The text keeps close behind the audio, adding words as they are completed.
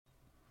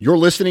You're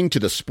listening to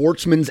the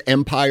Sportsman's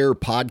Empire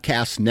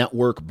Podcast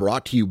Network,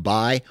 brought to you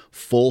by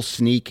Full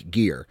Sneak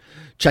Gear.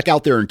 Check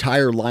out their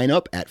entire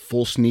lineup at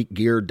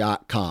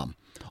fullsneakgear.com.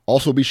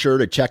 Also be sure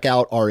to check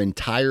out our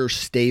entire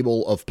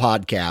stable of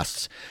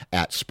podcasts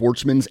at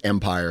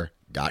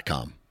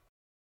sportsmansempire.com.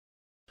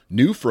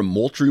 New from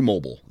Moultrie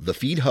Mobile, the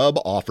Feed Hub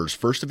offers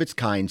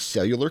first-of-its-kind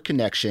cellular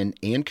connection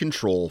and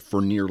control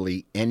for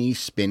nearly any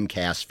spin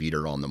cast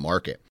feeder on the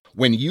market.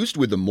 When used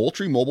with the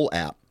Moultrie Mobile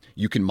app,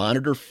 you can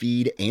monitor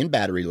feed and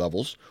battery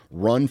levels,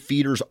 run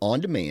feeders on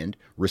demand,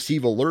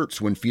 receive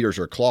alerts when feeders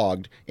are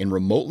clogged, and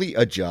remotely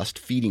adjust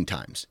feeding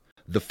times.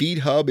 The Feed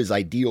Hub is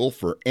ideal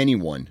for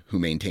anyone who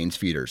maintains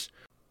feeders.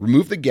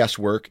 Remove the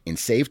guesswork and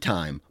save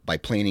time by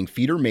planning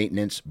feeder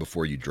maintenance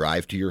before you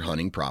drive to your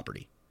hunting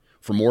property.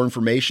 For more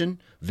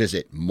information,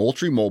 visit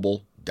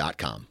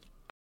moultriemobile.com.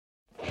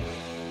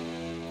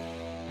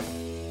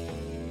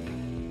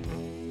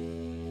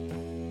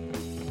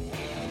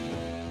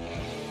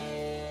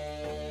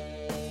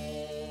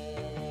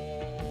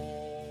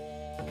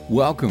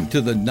 Welcome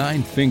to the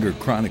Nine Finger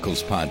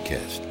Chronicles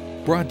podcast,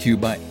 brought to you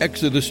by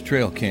Exodus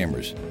Trail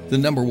Cameras, the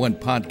 #1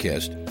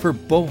 podcast for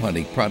bow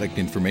hunting product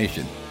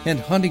information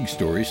and hunting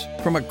stories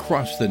from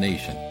across the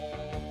nation.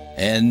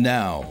 And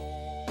now,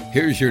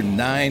 here's your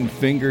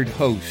nine-fingered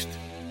host,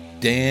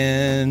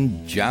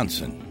 Dan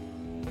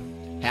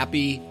Johnson.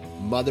 Happy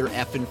Mother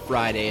Effin'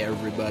 Friday,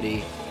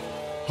 everybody.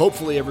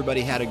 Hopefully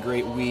everybody had a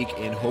great week,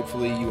 and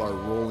hopefully you are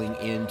rolling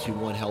into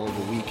one hell of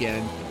a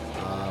weekend.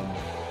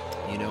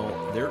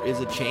 There is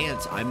a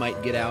chance I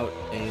might get out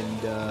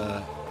and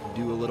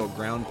do a little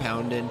ground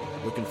pounding,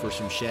 looking for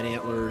some shed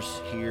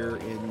antlers here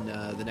in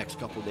the next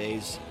couple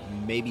days,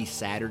 maybe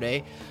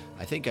Saturday.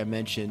 I think I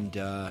mentioned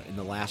in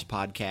the last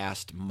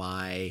podcast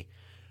my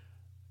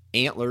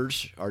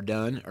antlers are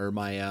done, or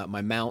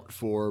my mount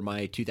for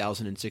my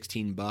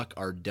 2016 buck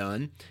are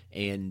done,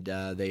 and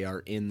they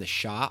are in the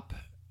shop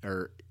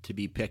or to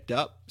be picked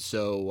up.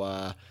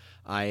 So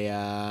I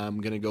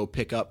am going to go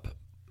pick up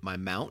my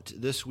mount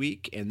this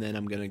week, and then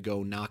I'm going to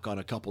go knock on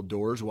a couple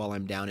doors while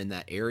I'm down in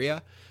that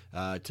area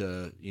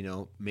to,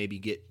 maybe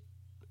get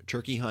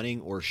turkey hunting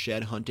or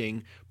shed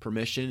hunting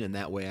permission, and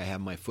that way I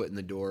have my foot in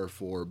the door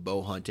for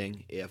bow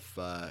hunting if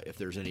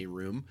there's any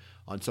room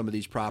on some of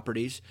these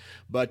properties.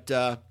 But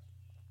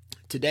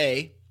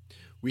today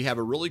we have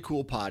a really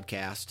cool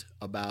podcast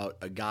about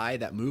a guy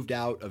that moved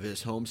out of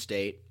his home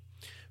state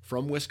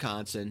from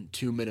Wisconsin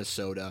to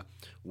Minnesota,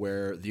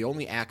 where the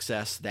only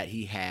access that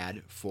he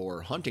had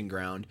for hunting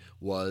ground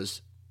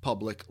was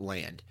public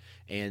land.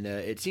 And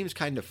it seems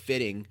kind of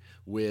fitting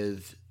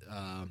with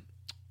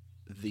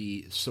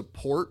the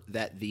support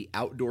that the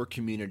outdoor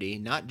community,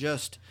 not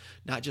just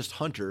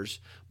hunters,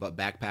 but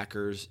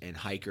backpackers and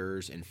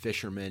hikers and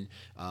fishermen,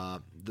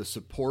 the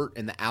support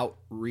and the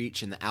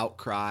outreach and the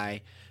outcry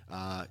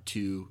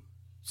to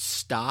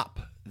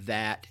stop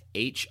that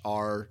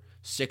H.R.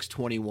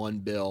 621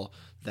 bill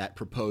that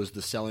proposed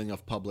the selling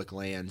of public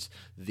lands.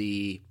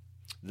 The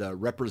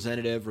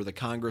representative or the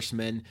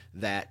congressman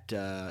that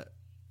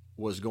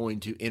was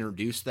going to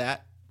introduce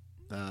that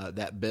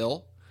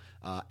bill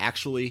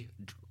actually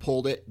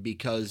pulled it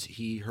because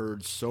he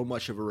heard so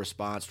much of a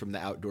response from the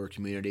outdoor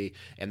community,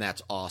 and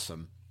that's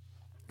awesome.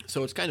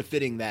 So it's kind of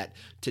fitting that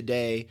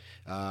today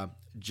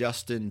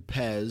Justin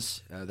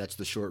Pez, that's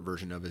the short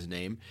version of his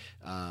name,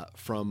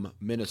 from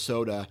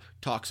Minnesota,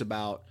 talks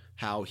about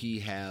how he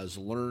has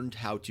learned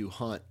how to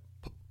hunt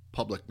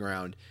public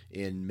ground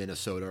in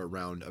Minnesota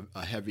around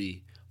a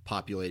heavy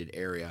populated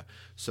area.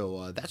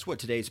 So that's what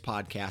today's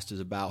podcast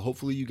is about.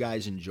 Hopefully you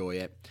guys enjoy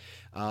it.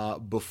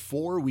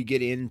 Before we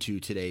get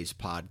into today's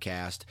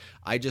podcast,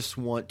 I just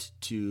want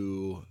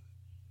to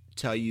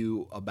tell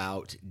you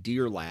about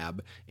Deer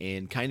Lab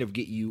and kind of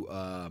get you,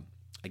 a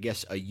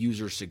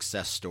user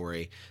success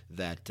story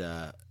that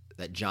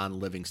John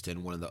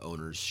Livingston, one of the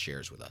owners,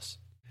 shares with us.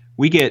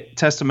 We get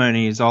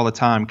testimonies all the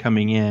time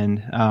coming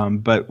in,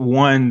 but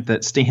one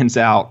that stands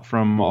out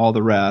from all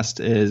the rest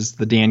is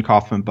the Dan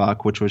Kaufman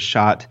buck, which was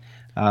shot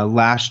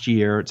last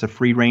year. It's a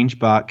free-range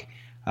buck.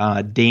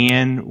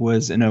 Dan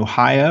was in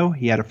Ohio.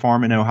 He had a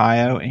farm in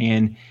Ohio,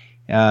 and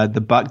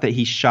the buck that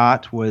he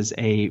shot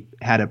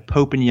had a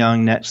Pope and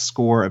Young net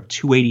score of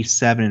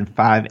 287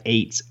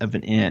 5/8 of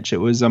an inch. It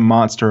was a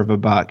monster of a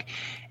buck.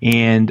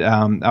 And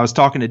I was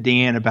talking to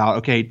Dan about,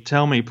 okay,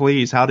 tell me,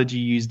 please, how did you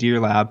use Deer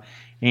Lab?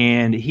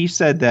 And he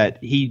said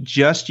that he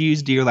just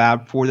used Deer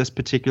Lab for this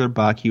particular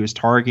buck. He was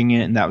targeting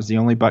it, and that was the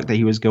only buck that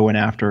he was going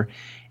after.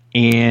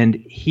 And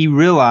he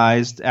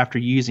realized after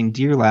using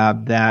Deer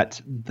Lab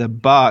that the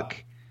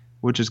buck,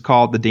 which is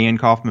called the Dan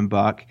Kaufman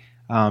buck,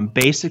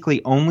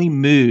 basically only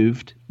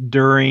moved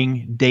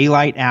during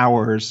daylight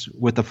hours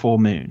with a full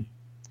moon.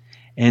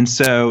 And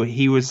so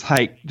he was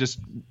like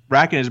just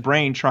racking his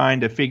brain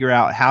trying to figure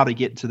out how to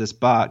get to this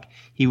buck.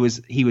 He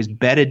was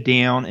bedded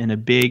down in a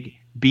big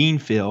bean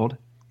field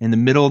in the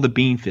middle of the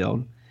bean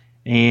field,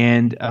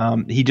 and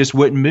he just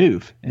wouldn't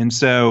move. And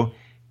so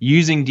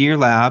using Deer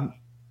Lab,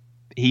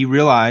 he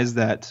realized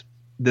that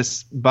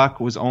this buck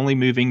was only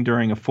moving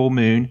during a full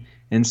moon,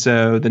 And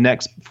so the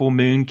next full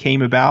moon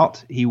came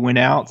about. He went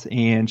out,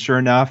 and sure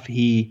enough,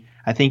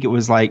 I think it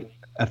was like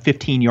a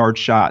 15-yard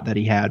shot that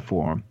he had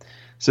for him.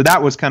 So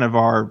that was kind of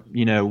our,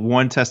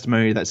 one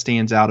testimony that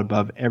stands out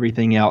above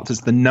everything else.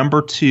 It's the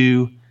number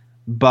 2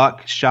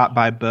 buck shot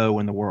by bow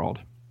in the world.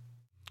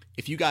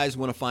 If you guys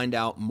want to find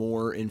out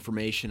more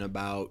information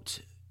about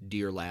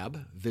Deer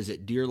Lab,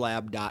 visit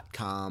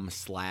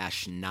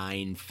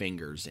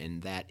deerlab.com/9fingers,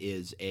 and that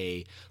is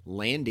a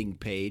landing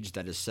page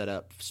that is set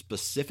up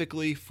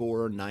specifically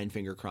for Nine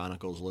Finger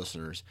Chronicles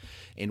listeners.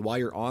 And while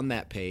you're on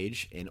that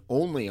page, and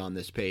only on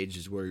this page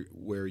is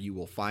where you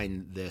will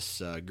find this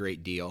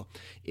great deal,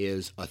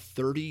 is a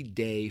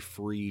 30-day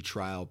free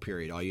trial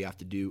period. All you have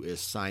to do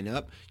is sign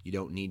up. You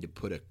don't need to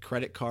put a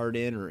credit card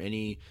in or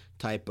any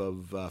type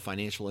of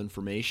financial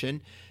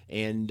information,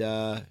 and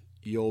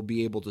you'll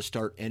be able to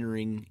start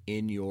entering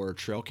in your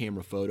trail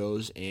camera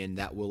photos, and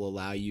that will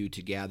allow you to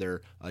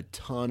gather a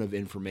ton of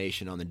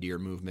information on the deer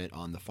movement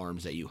on the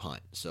farms that you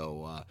hunt.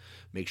 So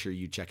make sure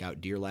you check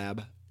out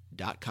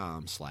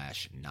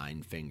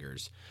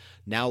deerlab.com/9fingers.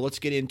 Now let's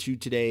get into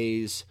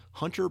today's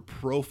hunter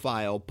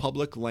profile,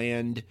 public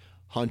land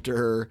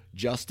hunter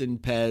Justin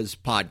Pez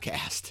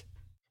podcast.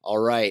 All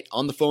right.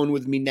 On the phone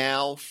with me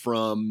now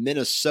from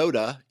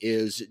Minnesota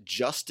is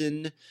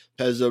Justin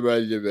Pez.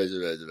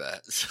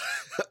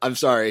 I'm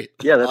sorry.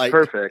 Yeah, that's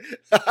perfect.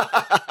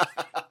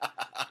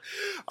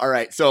 All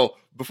right. So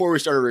before we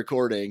started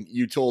recording,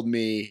 you told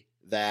me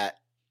that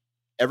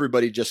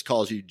everybody just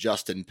calls you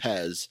Justin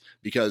Pez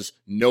because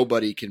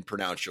nobody can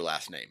pronounce your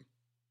last name.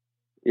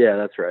 Yeah,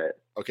 that's right.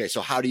 Okay.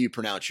 So how do you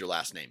pronounce your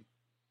last name?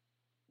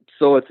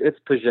 So it's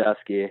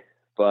Pezzeski,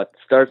 but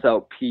starts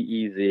out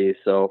P-E-Z.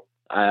 So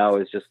I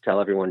always just tell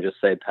everyone just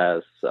say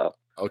Pez. So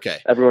okay,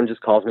 everyone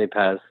just calls me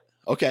Pez.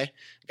 Okay,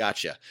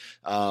 gotcha.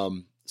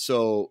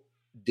 So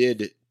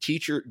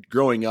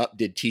growing up,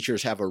 did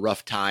teachers have a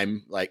rough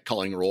time like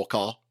calling roll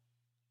call?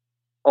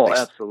 Oh, like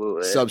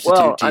absolutely.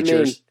 Substitute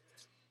teachers?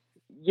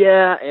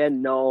 Yeah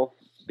and no,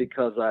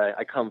 because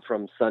I come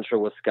from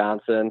central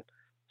Wisconsin.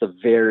 It's a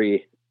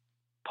very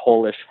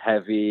Polish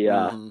heavy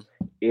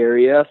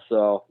area.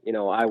 So,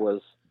 I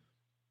was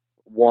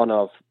one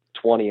of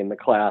 20 in the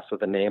class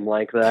with a name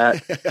like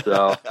that.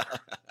 So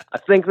I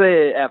think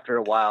after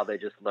a while, they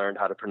just learned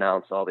how to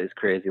pronounce all these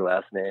crazy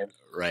last names.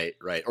 Right.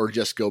 Or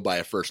just go by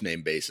a first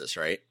name basis,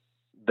 right?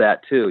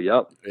 That too.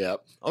 Yep.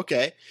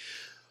 Okay.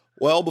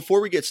 Well,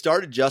 before we get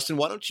started, Justin,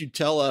 why don't you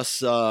tell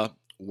us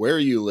where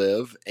you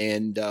live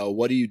and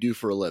what do you do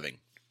for a living?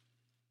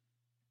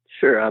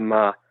 Sure. I'm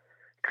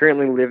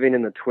currently living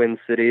in the Twin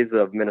Cities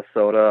of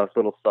Minnesota, a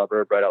little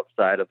suburb right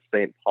outside of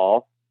St.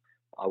 Paul,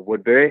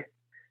 Woodbury.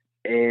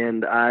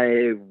 And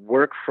I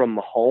work from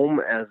home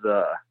as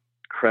a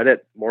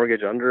credit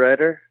mortgage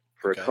underwriter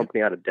for a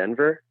company out of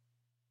Denver.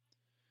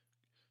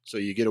 So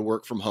you get to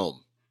work from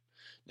home.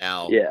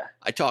 Now, yeah.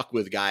 I talk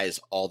with guys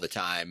all the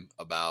time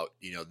about,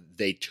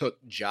 they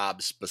took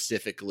jobs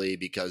specifically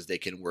because they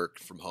can work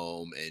from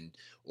home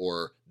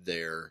or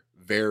they're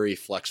very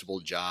flexible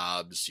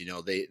jobs.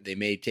 They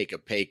may take a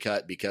pay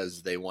cut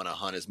because they want to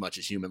hunt as much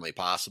as humanly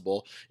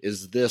possible.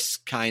 Is this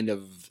kind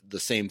of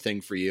the same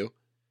thing for you?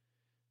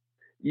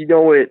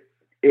 It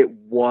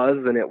was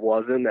and it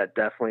wasn't. That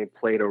definitely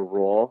played a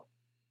role.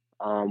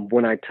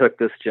 When I took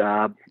this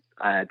job,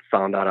 I had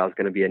found out I was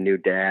going to be a new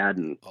dad,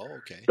 and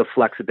the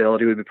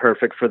flexibility would be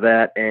perfect for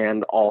that,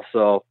 and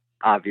also,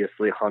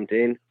 obviously,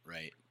 hunting.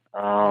 Right.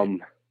 I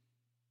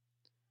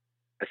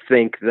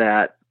think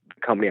that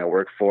the company I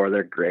work for,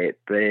 they're great.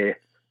 They'll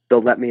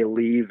let me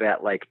leave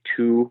at like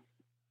 2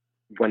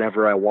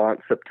 whenever I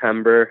want,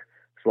 September,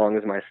 as long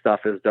as my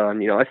stuff is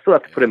done. I still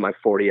have to put in my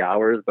 40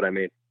 hours, but I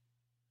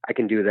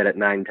can do that at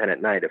 9, 10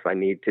 at night if I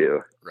need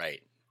to.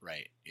 Right.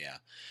 Yeah.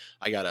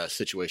 I got a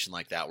situation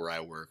like that where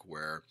I work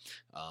where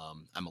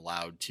I'm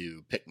allowed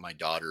to pick my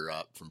daughter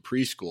up from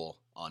preschool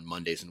on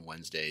Mondays and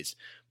Wednesdays,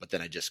 but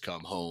then I just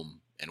come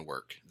home and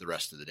work the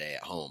rest of the day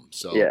at home.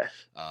 So, yeah.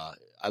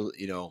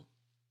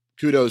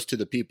 Kudos to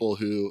the people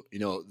who,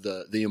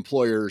 the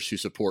employers who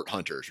support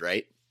hunters,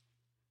 right?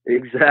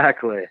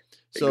 Exactly.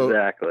 So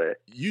exactly.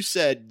 You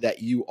said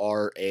that you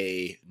are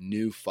a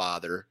new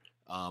father.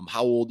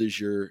 How old is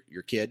your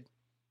kid?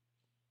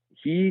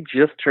 He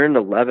just turned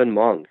 11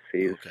 months.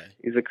 He's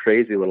a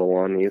crazy little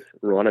one. He's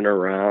running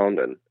around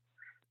and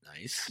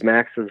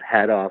smacks his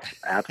head off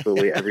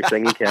absolutely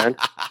everything he can.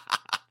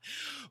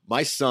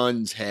 My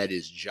son's head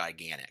is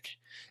gigantic,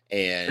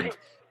 and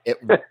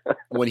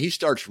when he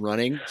starts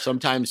running,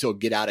 sometimes he'll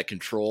get out of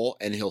control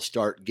and he'll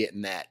start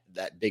getting that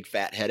big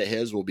fat head of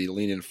his will be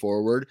leaning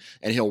forward,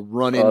 and he'll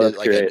run into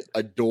like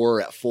a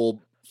door at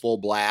full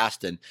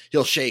blast, and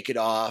he'll shake it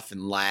off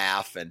and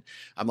laugh. And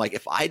I'm like,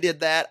 if I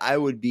did that, I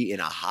would be in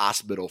a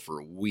hospital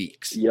for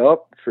weeks. Yep,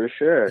 for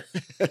sure.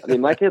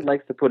 My kid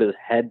likes to put his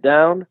head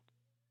down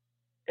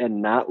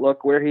and not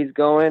look where he's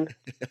going.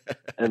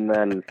 And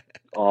then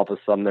all of a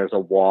sudden there's a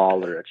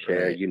wall or a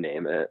chair, you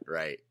name it.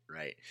 Right.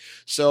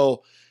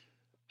 So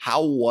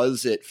how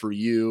was it for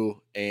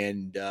you?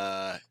 And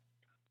I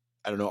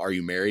don't know, are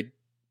you married?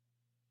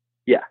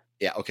 Yeah.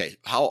 Yeah. Okay.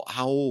 How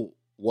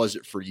was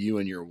it for you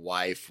and your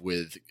wife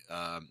with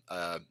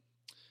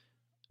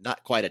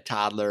not quite a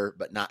toddler,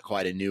 but not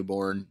quite a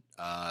newborn,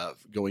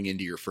 going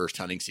into your first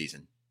hunting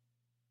season?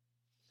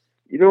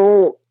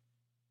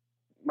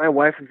 My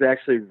wife is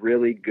actually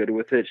really good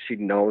with it. She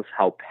knows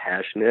how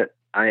passionate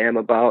I am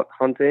about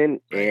hunting,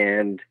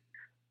 and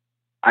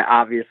I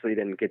obviously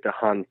didn't get to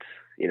hunt,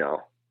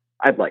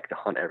 I'd like to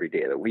hunt every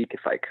day of the week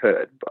if I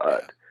could,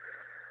 but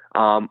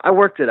I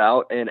worked it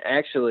out, and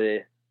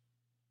actually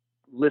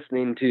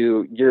listening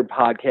to your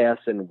podcast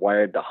and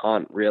Wired to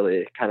Hunt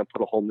really kind of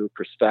put a whole new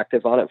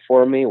perspective on it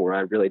for me, where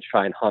I really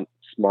try and hunt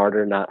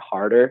smarter, not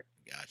harder.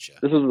 Gotcha.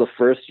 This was the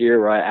first year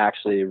where I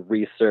actually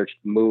researched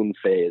moon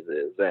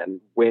phases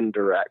and wind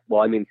direct.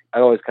 Well, I mean, I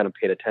always kind of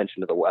paid attention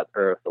to the weather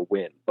or the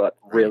wind, but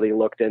really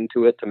looked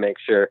into it to make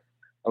sure,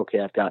 okay,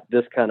 I've got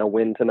this kind of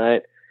wind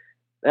tonight.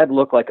 That'd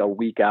look like a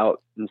week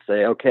out and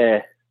say,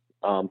 okay,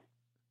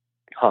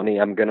 honey,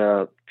 I'm going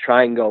to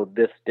try and go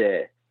this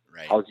day.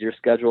 Right. How's your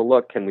schedule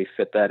look? Can we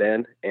fit that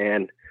in?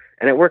 And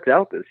it worked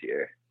out this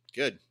year.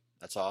 Good.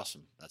 That's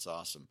awesome. That's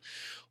awesome.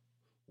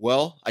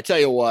 Well, I tell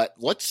you what,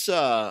 let's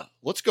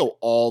go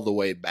all the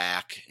way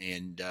back.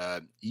 And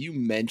you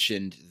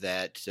mentioned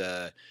that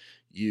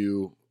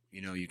you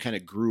kind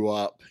of grew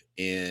up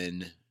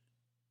in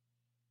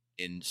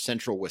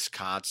central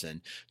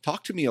Wisconsin.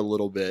 Talk to me a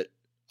little bit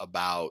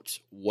about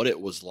what it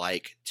was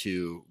like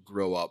to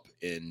grow up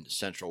in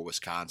central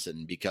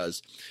Wisconsin,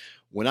 because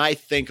when I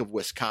think of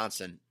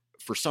Wisconsin,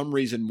 for some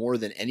reason, more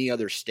than any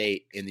other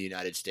state in the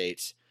United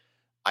States,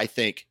 I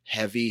think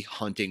heavy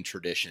hunting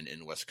tradition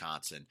in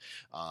Wisconsin.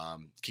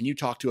 Can you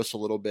talk to us a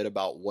little bit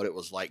about what it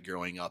was like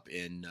growing up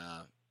in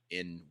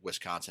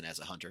Wisconsin as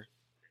a hunter?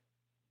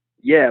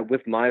 Yeah,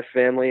 with my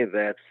family,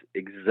 that's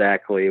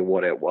exactly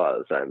what it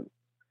was.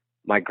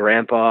 My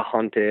grandpa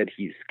hunted.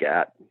 He's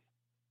got,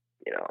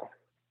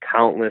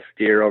 countless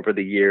deer over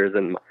the years,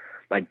 and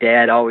my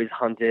dad always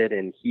hunted,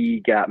 and he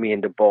got me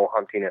into bow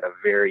hunting at a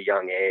very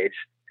young age.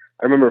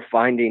 I remember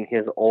finding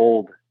his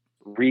old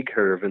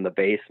recurve in the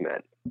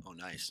basement. Oh,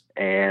 nice.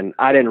 And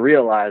I didn't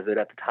realize it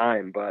at the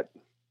time, but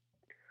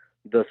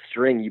the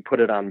string, you put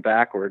it on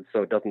backwards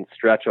so it doesn't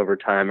stretch over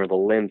time or the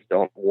limbs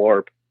don't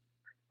warp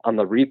on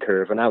the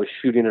recurve. And I was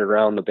shooting it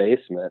around the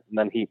basement. And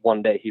then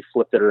one day he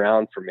flipped it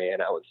around for me,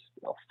 and I was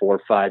 4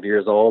 or 5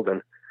 years old,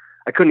 and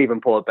I couldn't even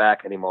pull it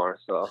back anymore.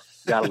 So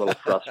got a little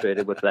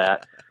frustrated with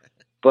that.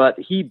 But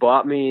he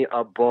bought me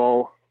a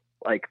bow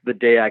like the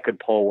day I could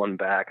pull one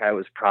back. I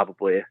was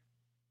probably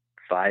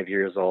 5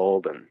 years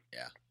old. And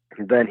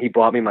then he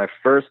bought me my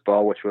first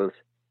bow, which was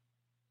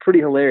pretty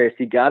hilarious.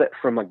 He got it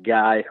from a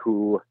guy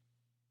who,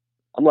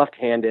 I'm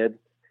left-handed,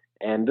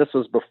 and this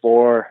was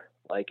before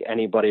like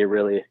anybody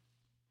really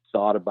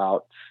thought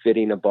about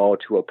fitting a bow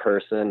to a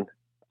person.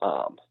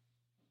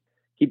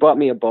 He bought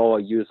me a bow,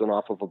 a used one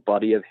off of a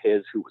buddy of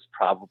his who was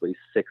probably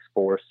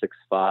 6'4",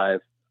 6'5".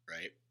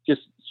 Right.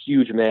 Just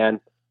huge man,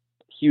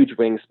 huge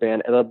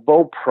wingspan. And the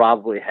bow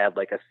probably had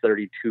like a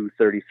 32,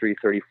 33,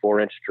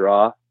 34-inch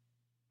draw.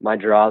 My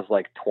draw is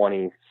like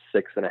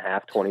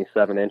 26.5,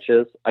 27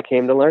 inches, I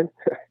came to learn.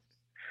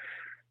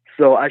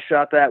 So I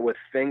shot that with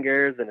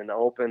fingers and an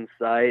open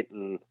sight,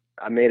 and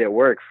I made it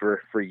work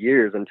for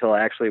years until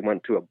I actually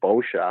went to a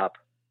bow shop.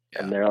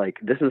 Yeah. And they're like,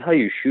 "This is how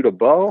you shoot a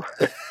bow?"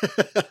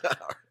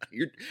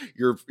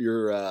 You're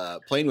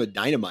playing with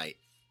dynamite.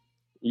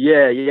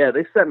 Yeah,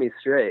 they set me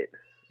straight.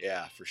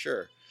 Yeah, for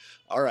sure.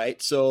 All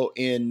right, so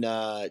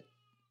I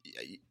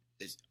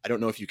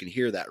don't know if you can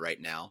hear that right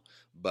now,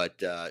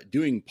 but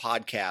doing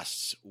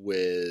podcasts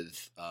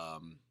with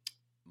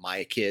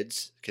my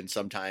kids can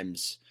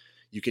sometimes,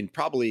 you can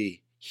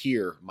probably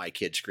hear my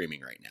kid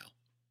screaming right now.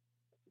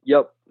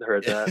 Yep, I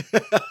heard that.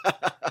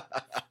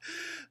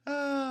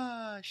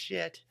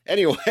 Shit.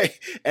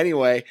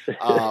 Anyway,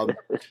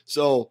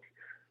 so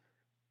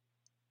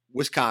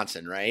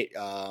Wisconsin, right?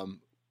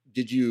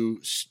 Did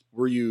you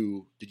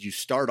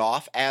start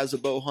off as a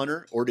bow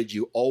hunter, or did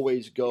you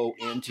always go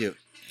into?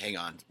 Hang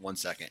on 1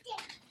 second.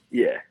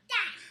 Yeah.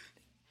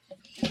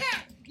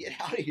 Get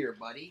out of here,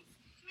 buddy.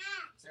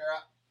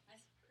 Sarah.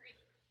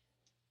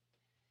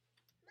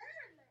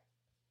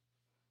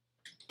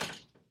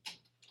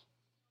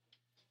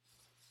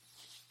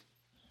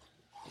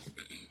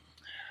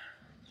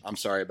 I'm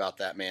sorry about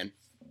that, man.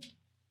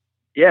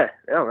 Yeah,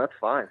 no, that's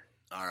fine.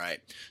 All right.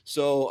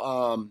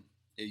 So,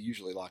 it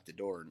usually locked the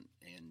door,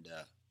 and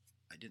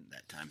I didn't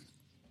that time.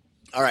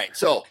 All right.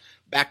 So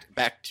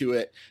back to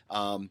it.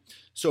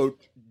 So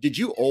did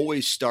you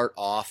always start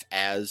off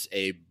as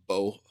a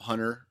bow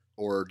hunter,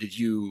 or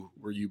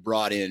were you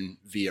brought in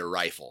via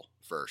rifle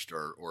first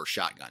or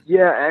shotgun?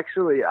 Yeah,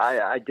 actually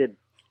I did.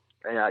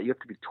 You have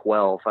to be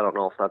 12. I don't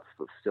know if that's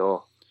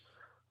still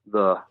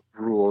the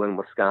rule in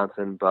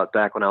Wisconsin, but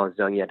back when I was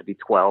young, you had to be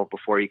 12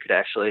 before you could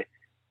actually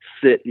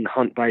sit and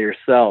hunt by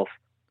yourself.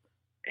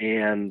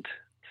 And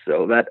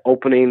so that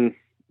opening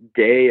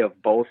day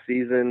of bow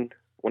season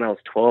when I was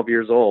 12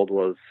 years old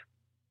was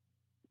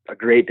a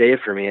great day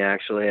for me,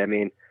 actually. I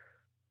mean,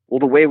 well,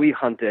 the way we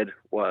hunted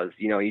was,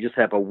 you just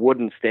have a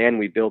wooden stand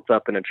we built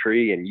up in a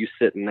tree, and you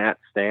sit in that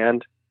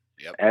stand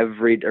Yep.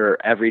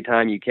 every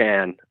time you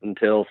can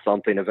until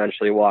something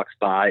eventually walks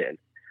by. And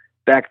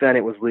back then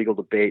it was legal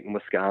to bait in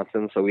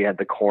Wisconsin, so we had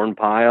the corn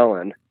pile.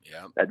 And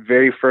that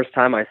very first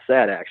time I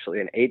sat,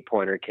 actually, an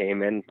 8-pointer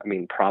came in. I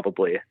mean,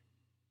 probably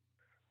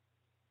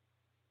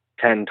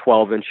 10,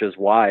 12 inches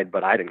wide,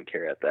 but I didn't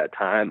care at that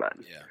time. I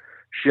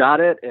shot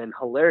it, and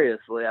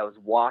hilariously, I was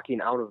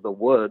walking out of the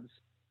woods,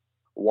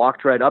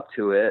 walked right up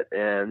to it,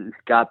 and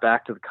got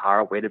back to the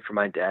car, waited for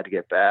my dad to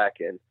get back,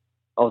 and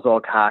I was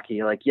all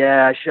cocky, like,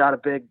 yeah, I shot a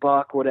big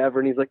buck, whatever.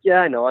 And he's like,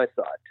 yeah, I know, I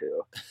saw it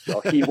too. So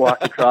he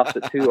walked across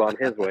it too on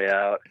his way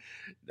out.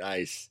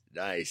 Nice.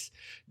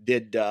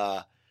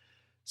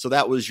 So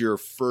that was your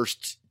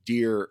first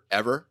deer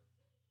ever?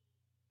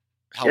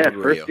 How old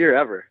were first deer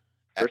ever.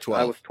 At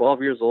 12. I was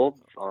 12 years old.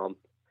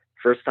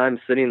 First time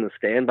sitting in the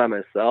stand by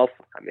myself.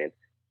 I mean,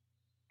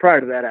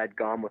 prior to that, I'd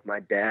gone with my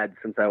dad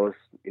since I was,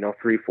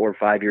 3, 4,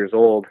 5 years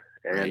old,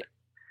 and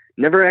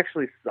never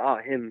actually saw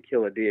him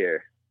kill a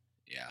deer.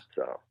 Yeah.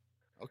 So.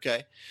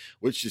 Okay.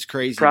 Which is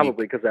crazy.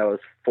 Probably because I was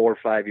 4 or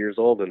 5 years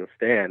old in the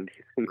stand.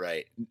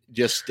 Right.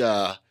 Just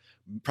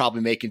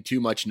probably making too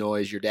much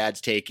noise. Your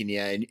dad's taking you,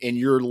 and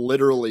you're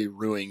literally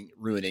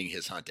ruining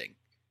his hunting.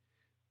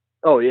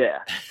 Oh yeah,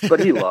 but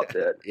he loved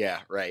it. Yeah.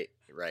 Right.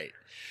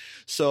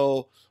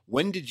 So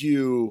when did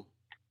you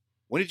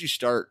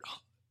start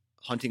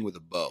hunting with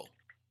a bow?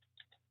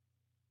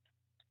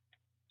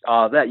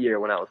 That year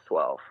when I was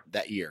 12.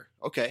 That year.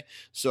 Okay.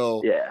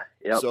 So yeah.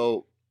 Yep.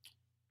 So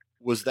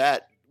was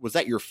that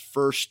your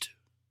first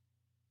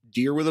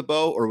deer with a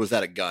bow, or was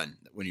that a gun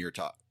when you were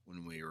taught?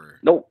 When we were?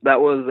 Nope, that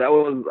was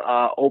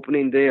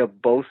opening day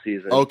of bow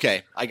season.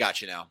 Okay, I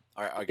got you now.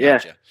 All right, I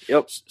got you.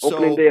 Yep. So,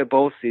 opening day of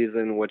bow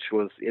season, which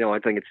was, I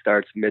think it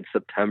starts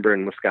mid-September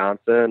in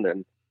Wisconsin,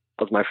 and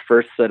that was my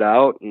first sit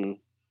out, and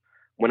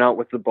went out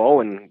with the bow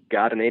and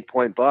got an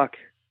 8-point buck.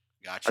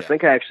 Gotcha. I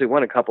think I actually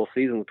went a couple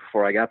seasons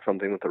before I got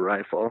something with the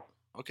rifle.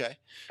 Okay.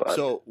 But,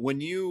 so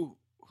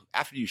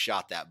after you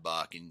shot that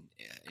buck and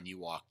you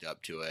walked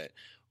up to it,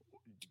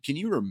 can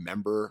you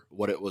remember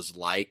what it was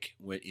like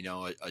when,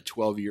 a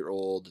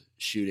 12-year-old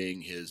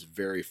shooting his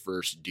very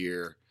first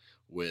deer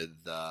with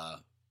a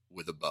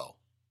bow?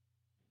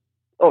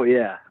 Oh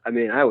yeah. I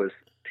mean, I was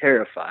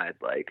terrified.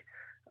 Like,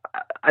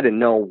 I didn't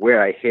know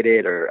where I hit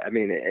it, or, I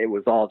mean, it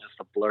was all just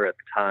a blur at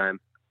the time.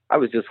 I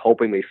was just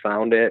hoping we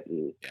found it,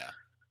 and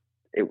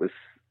it was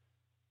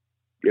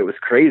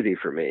crazy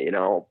for me,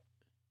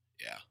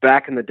 Yeah.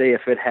 Back in the day,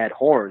 if it had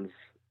horns,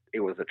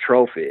 it was a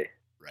trophy.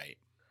 Right.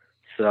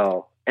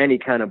 So any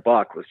kind of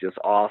buck was just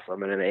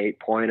awesome. And an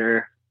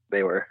 8-pointer,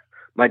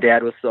 my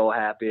dad was so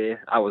happy.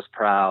 I was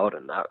proud,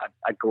 and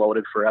I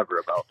gloated forever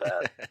about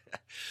that.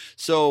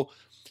 So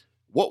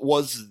what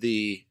was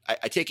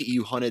I take it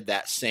you hunted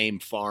that same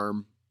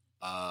farm.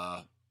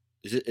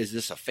 Is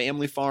this a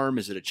family farm?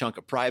 Is it a chunk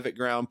of private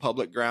ground,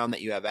 public ground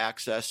that you have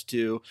access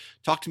to?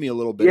 Talk to me a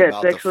little bit about the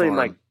farm. Yeah, it's actually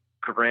my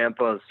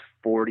grandpa's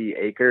 40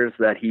 acres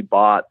that he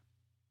bought,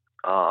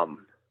 a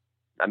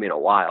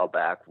while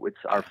back.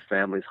 Our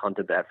family's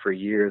hunted that for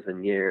years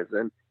and years.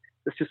 And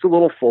it's just a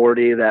little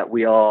 40 that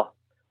we all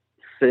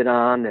sit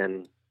on.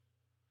 And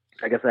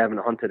I guess I haven't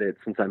hunted it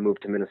since I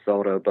moved to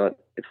Minnesota, but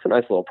it's a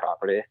nice little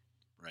property.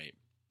 Right.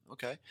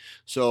 Okay.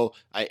 So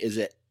is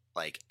it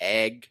like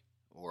ag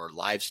or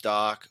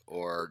livestock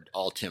or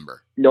all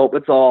timber? Nope,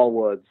 it's all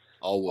woods.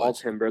 All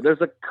timber.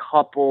 There's a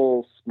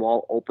couple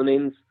small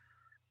openings.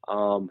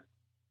 I'm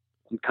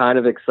kind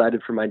of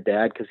excited for my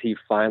dad because he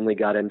finally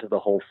got into the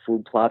whole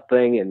food plot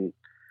thing, and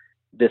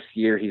this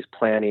year he's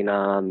planning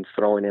on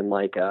throwing in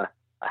like a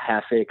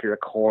half acre of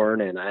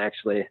corn, and I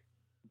actually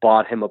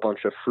bought him a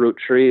bunch of fruit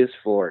trees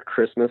for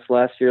Christmas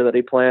last year that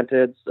he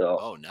planted. So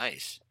oh,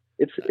 nice.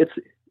 It's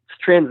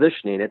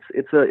transitioning.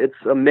 It's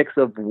a mix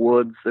of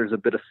woods. There's a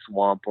bit of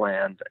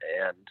swampland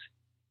and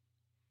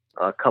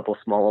a couple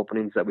small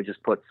openings that we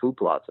just put food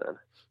plots in.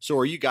 So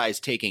are you guys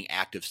taking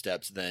active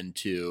steps then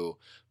to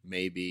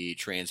maybe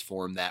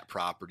transform that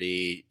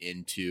property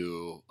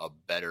into a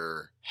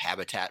better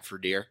habitat for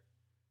deer?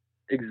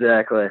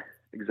 Exactly.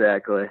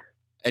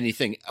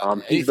 Anything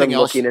he's been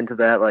else? Looking into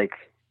that, like,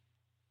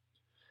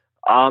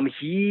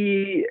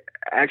 he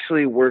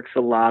actually works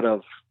a lot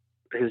of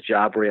his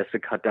job where he has to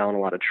cut down a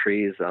lot of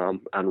trees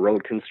on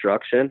road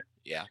construction.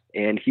 Yeah.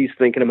 And he's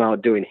thinking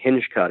about doing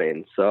hinge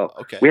cutting. So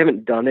we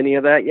haven't done any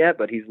of that yet,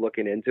 but he's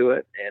looking into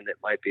it, and it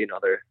might be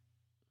another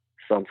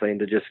something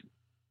to just,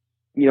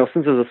 since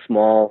it's a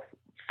small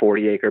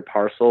 40-acre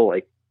parcel,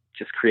 like,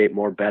 just create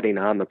more bedding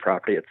on the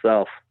property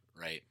itself.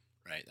 Right.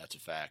 That's a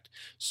fact.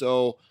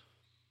 So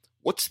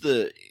what's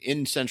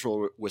in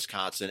central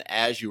Wisconsin,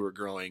 as you were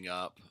growing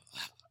up,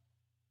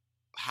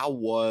 how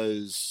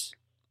was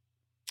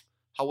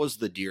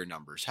the deer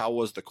numbers? How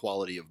was the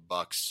quality of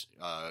bucks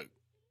on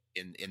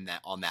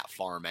that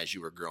farm as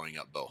you were growing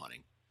up bow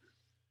hunting?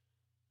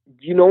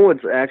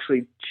 It's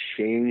actually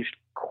changed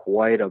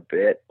quite a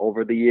bit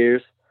over the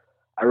years.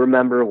 I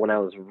remember when I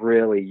was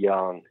really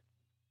young,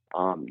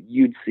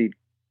 you'd see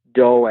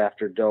doe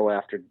after doe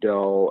after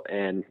doe,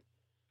 and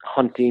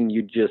hunting,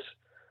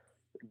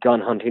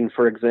 gun hunting,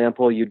 for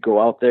example, you'd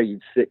go out there,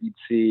 you'd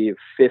see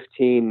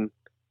 15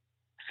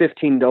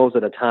 does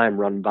at a time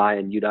run by,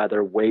 and you'd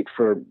either wait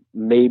for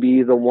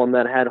maybe the one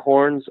that had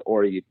horns,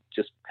 or you'd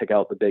just pick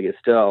out the biggest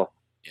doe.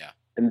 Yeah.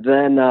 And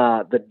then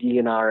the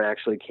DNR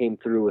actually came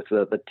through with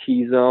the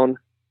T-zone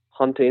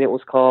hunting, it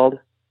was called,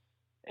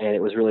 and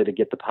it was really to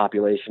get the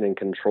population in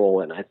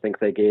control. And I think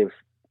they gave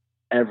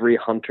every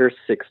hunter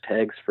 6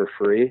 tags for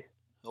free.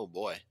 Oh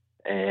boy.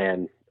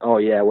 And oh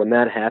yeah, when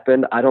that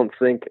happened, I don't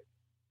think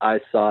I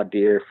saw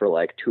deer for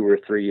like 2 or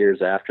 3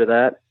 years after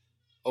that.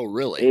 Oh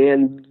really?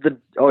 And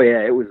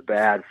it was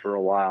bad for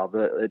a while.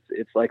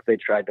 It's like they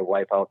tried to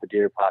wipe out the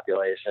deer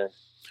population.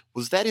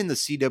 Was that in the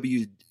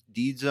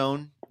CWD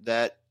zone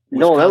that?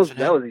 No, that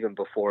was even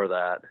before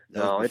that.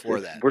 We're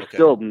okay.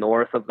 Still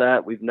north of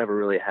that. We've never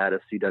really had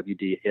a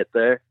CWD hit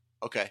there.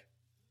 Okay,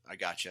 I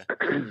gotcha.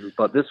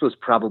 But this was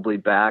probably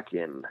back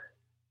in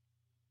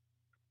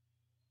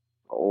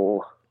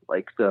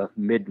like the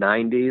mid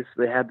 '90s.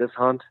 They had this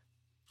hunt.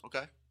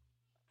 Okay,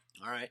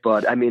 all right.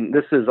 But I mean,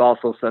 this is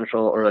also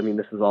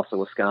this is also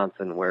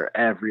Wisconsin, where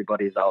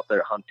everybody's out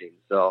there hunting.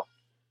 So,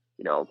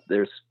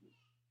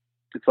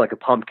 it's like a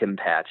pumpkin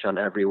patch on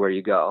everywhere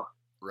you go.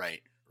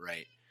 Right.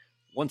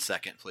 1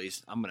 second,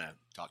 please. I'm going to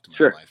talk to my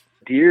Sure. wife.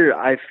 Deer,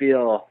 I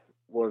feel,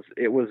 was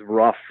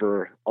rough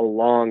for a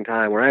long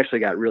time, where I actually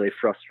got really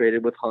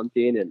frustrated with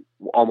hunting and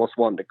almost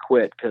wanted to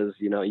quit because,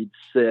 you'd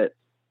sit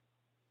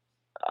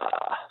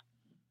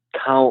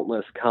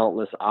countless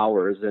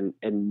hours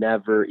and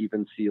never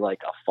even see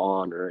like a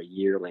fawn or a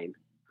yearling.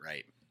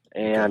 Right.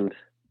 And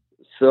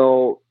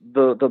so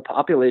the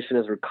population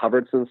has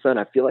recovered since then.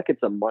 I feel like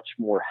it's a much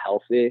more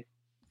healthy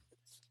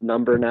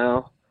number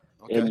now.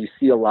 Okay. And you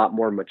see a lot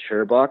more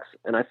mature bucks.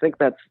 And I think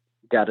that's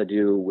got to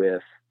do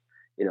with,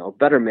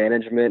 better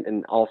management,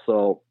 and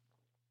also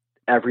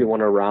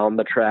everyone around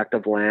the tract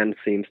of land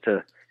seems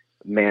to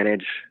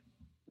manage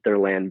their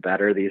land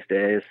better these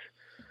days.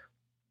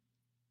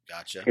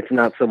 Gotcha. It's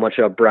not so much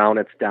a brown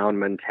it's down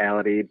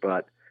mentality,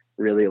 but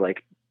really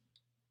like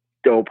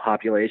doe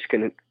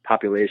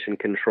population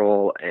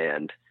control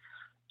and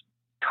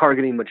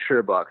targeting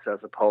mature bucks, as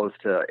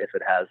opposed to if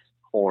it has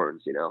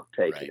horns,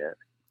 taking it.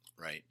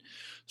 Right.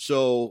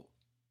 So,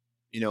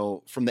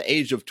 from the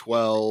age of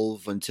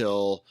 12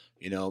 until,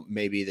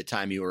 maybe the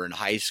time you were in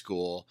high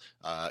school,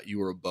 you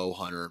were a bow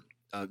hunter.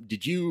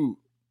 Did you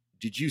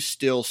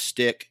still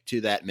stick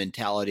to that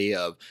mentality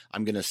of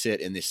I'm going to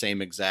sit in the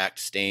same exact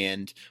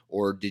stand,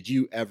 or did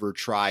you ever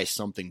try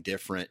something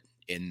different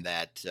in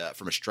that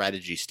from a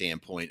strategy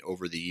standpoint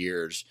over the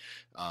years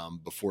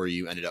before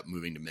you ended up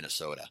moving to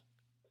Minnesota?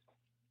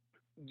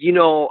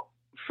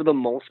 For the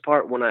most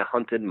part, when I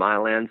hunted my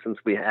land, since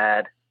we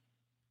had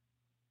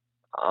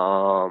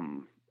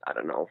I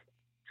don't know,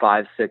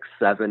 5, 6,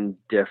 7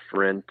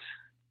 different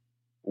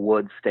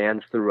wood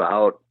stands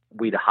throughout,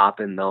 we'd hop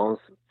in those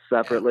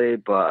separately,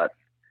 but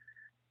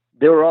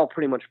they were all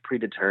pretty much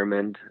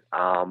predetermined.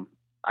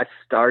 I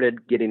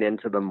started getting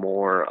into the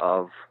more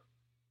of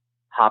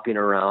hopping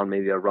around,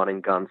 maybe a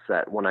running gun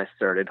set, when I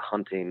started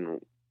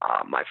hunting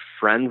my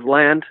friend's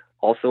land,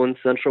 also in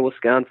central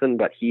Wisconsin,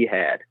 but he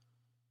had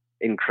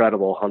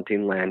incredible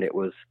hunting land. It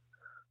was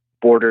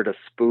bordered a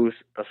spruce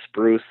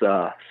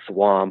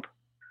swamp,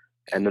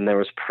 and then there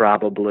was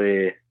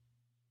probably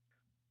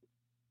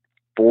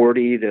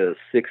 40 to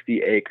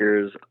 60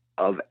 acres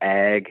of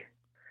ag,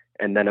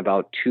 and then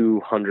about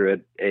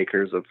 200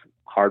 acres of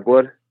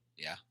hardwood.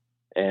 Yeah.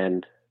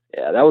 And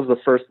yeah, that was the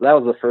first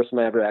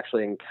one I ever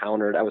actually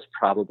encountered. I was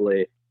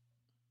probably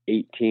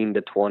 18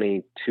 to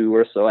 22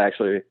 or so. I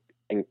actually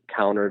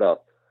encountered a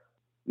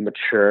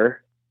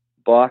mature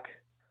buck.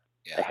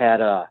 Yeah. I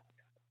had an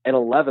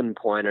 11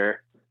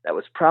 pointer that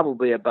was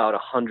probably about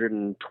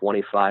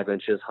 125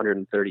 inches,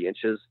 130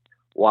 inches,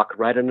 walk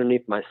right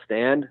underneath my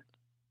stand,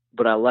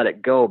 but I let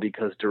it go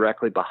because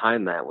directly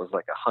behind that was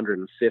like a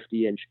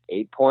 150-inch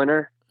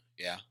 8-pointer.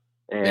 Yeah.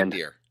 And big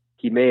deer.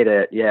 He made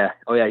it. Yeah.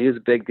 Oh yeah, he was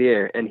a big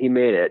deer, and he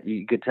made it.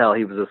 You could tell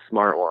he was a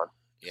smart one.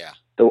 Yeah.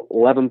 The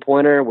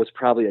 11-pointer was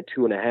probably a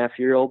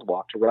 2.5-year-old,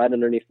 walked right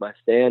underneath my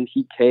stand.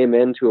 He came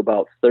into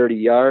about 30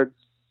 yards,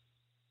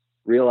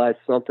 realized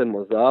something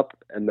was up,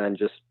 and then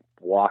just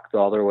walked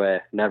all their way.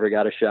 Never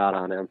got a shot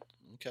on him.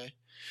 Okay.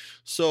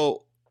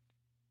 So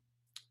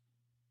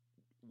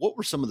what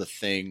were some of the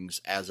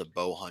things as a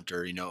bow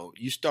hunter?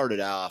 You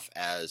started off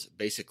as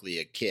basically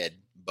a kid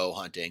bow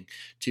hunting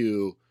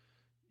to,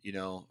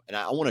 and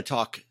I want to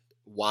talk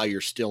while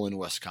you're still in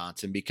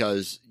Wisconsin,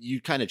 because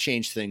you kind of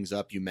changed things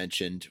up. You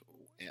mentioned,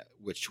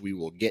 which we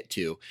will get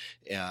to,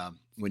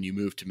 when you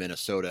moved to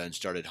Minnesota and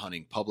started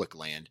hunting public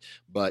land.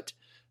 But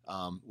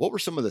what were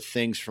some of the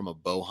things from a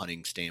bow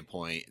hunting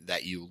standpoint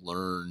that you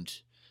learned,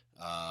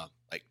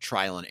 like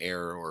trial and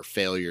error or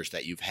failures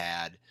that you've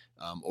had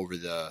over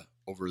the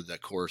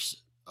course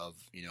of,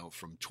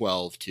 from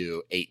 12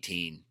 to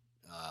 18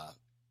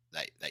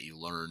 that you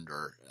learned,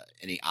 or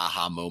any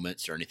aha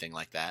moments or anything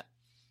like that?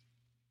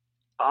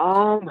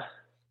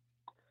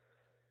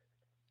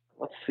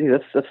 Let's see.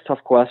 That's a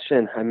tough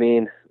question. I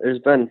mean, there's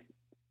been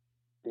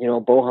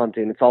bow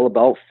hunting, it's all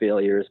about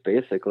failures,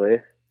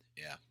 basically.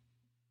 Yeah.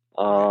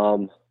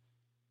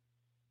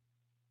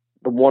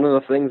 One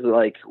of the things,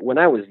 like, when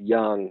I was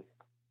young,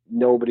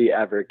 nobody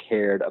ever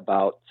cared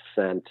about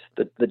scent.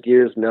 The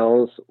deer's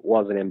nose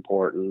wasn't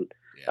important.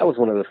 Yeah. That was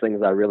one of the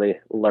things I really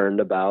learned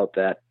about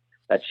that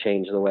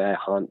changed the way I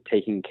hunt,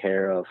 taking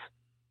care of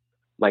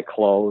my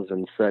clothes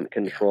and scent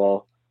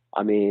control.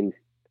 I mean,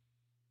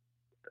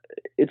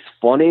 it's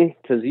funny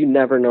because you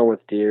never know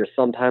with deer.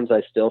 Sometimes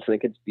I still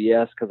think it's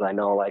BS because I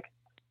know, like,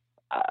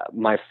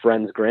 my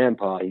friend's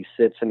grandpa, he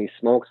sits and he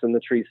smokes in the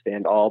tree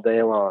stand all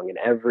day long, and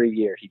every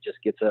year he just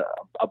gets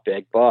a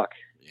big buck.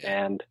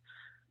 Yeah. And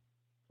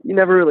you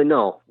never really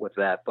know with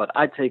that, but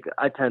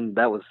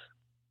that was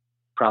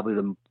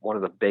probably one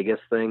of the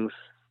biggest things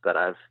that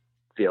I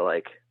feel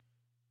like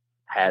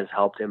has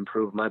helped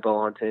improve my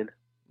bow hunting.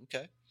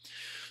 Okay.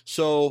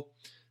 So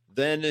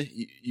then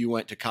you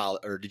went to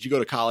college, or did you go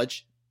to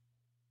college?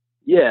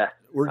 Yeah.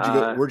 Where'd you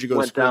go? Where'd you go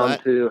went to school down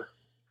at? to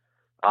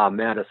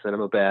Madison.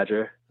 I'm a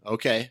Badger.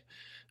 Okay.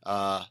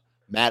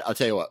 Matt, I'll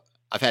tell you what,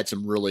 I've had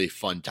some really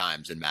fun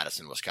times in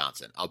Madison,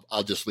 Wisconsin.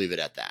 I'll just leave it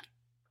at that.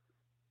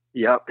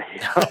 Yep.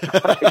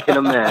 I can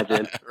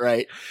imagine.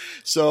 Right.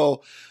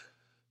 So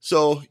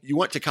you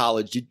went to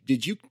college.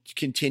 Did you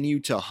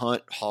continue to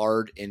hunt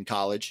hard in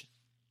college?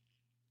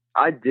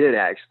 I did,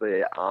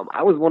 actually.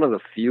 I was one of the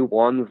few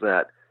ones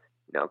that,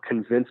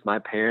 convinced my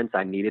parents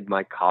I needed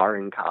my car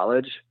in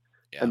college.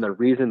 Yeah. And the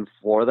reason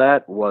for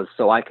that was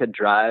so I could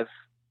drive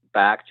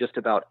back just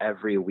about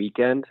every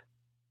weekend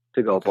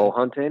to go bow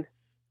hunting.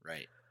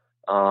 Right.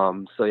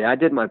 So yeah, I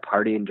did my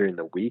partying during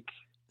the week.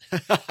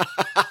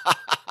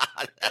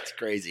 That's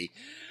crazy.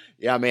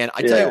 Yeah, man.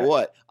 I tell you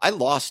what, I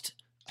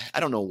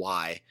don't know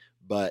why,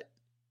 but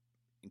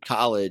in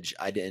college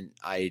I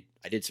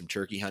did some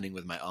turkey hunting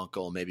with my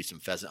uncle and maybe some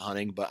pheasant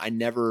hunting, but I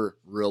never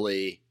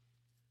really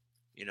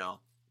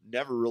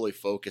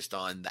focused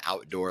on the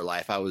outdoor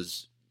life. I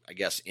was, I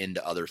guess,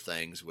 into other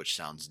things, which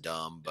sounds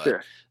dumb, but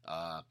Sure.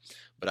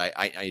 But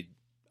I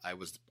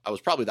was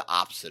probably the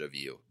opposite of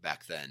you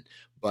back then.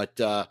 But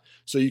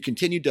so you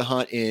continued to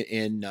hunt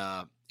in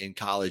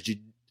college.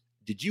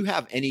 Did you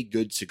have any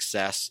good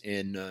success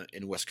in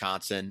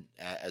Wisconsin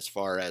as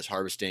far as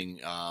harvesting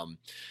a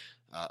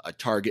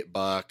target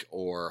buck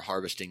or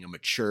harvesting a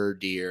mature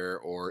deer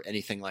or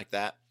anything like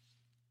that?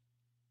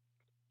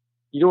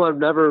 I've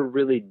never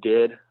really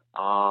did.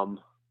 I've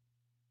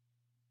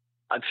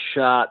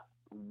shot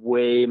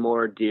way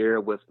more deer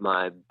with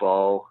my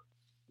bow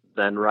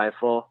than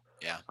rifle.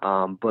 Yeah.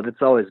 But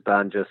it's always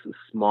been just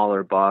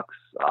smaller bucks,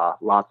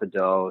 lots of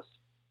does.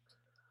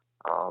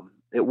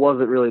 It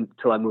wasn't really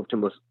until I moved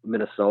to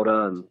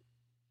Minnesota, and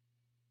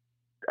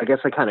I guess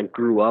I kind of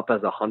grew up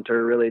as a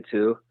hunter really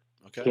too.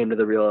 Okay. Came to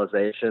the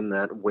realization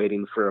that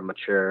waiting for a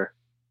mature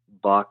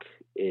buck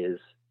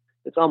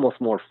it's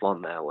almost more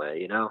fun that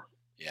way,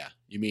 Yeah.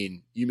 You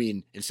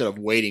mean instead of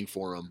waiting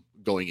for them,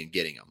 going and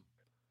getting them.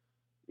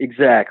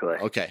 Exactly.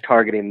 Okay.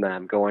 Targeting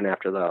them, going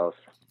after those.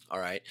 All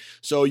right.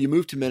 So you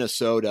moved to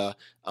Minnesota.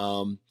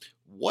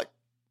 What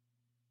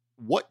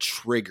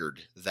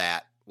triggered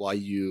that while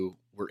you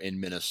were in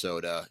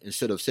Minnesota,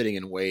 instead of sitting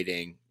and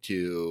waiting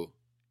to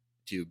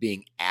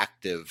being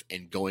active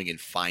and going and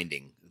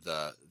finding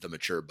the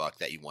mature buck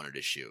that you wanted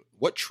to shoot?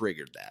 What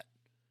triggered that?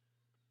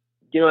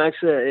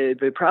 Actually,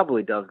 it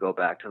probably does go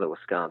back to the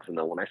Wisconsin,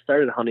 though. When I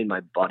started hunting my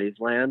buddy's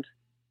land,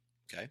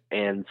 okay,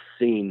 and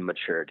seeing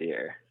mature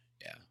deer.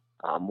 Yeah.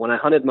 When I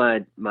hunted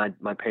my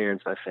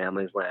parents, my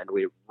family's land,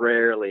 we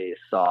rarely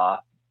saw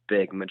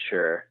big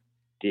mature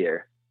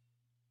deer.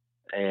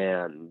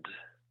 And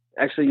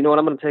actually, you know what?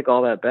 I'm going to take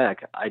all that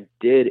back. I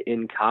did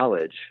in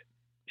college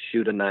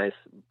shoot a nice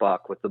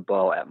buck with the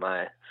bow at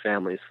my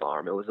family's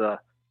farm. It was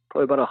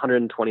probably about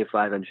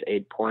 125-inch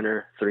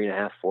 8-pointer,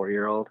 3.5,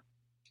 4-year-old.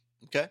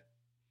 Okay.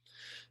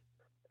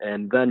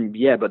 And then,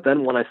 but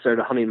then when I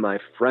started hunting my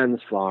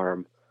friend's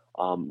farm,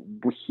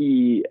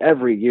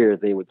 every year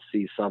they would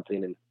see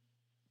something and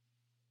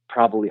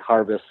probably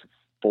harvest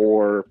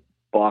 4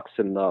 bucks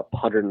in the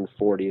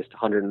 140s to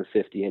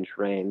 150-inch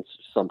range,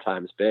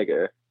 sometimes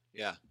bigger.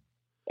 Yeah.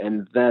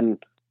 And then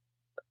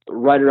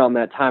right around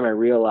that time, I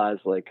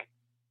realized, like,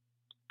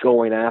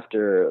 going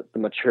after the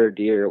mature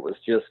deer was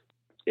just,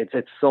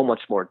 it's so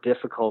much more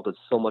difficult. It's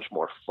so much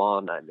more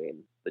fun. I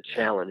mean, the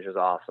challenge is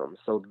awesome.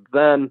 So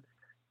then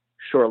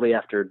shortly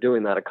after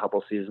doing that a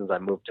couple seasons, I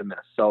moved to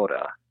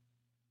Minnesota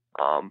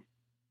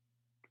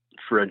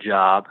for a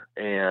job,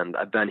 and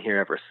I've been here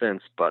ever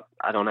since, but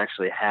I don't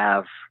actually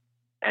have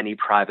any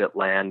private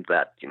land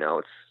that,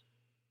 it's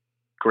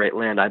great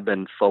land. I've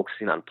been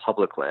focusing on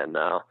public land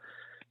now,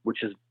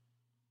 which is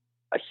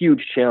a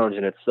huge challenge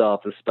in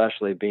itself,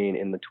 especially being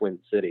in the Twin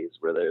Cities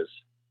where there's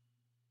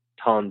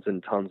tons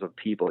and tons of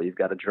people. You've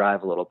got to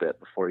drive a little bit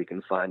before you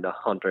can find a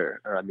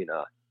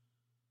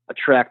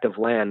tract of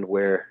land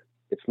where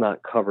it's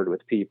not covered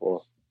with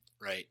people.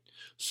 Right.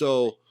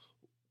 So,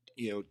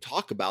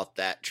 talk about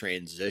that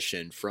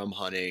transition from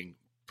hunting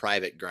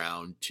private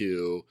ground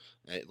to,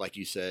 like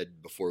you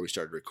said before we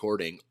started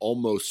recording,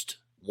 almost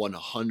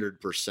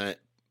 100%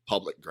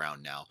 public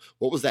ground now.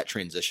 What was that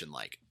transition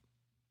like?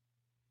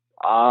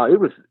 It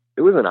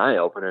was an eye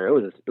opener.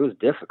 It was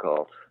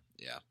difficult.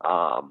 Yeah.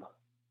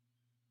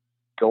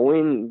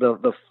 Going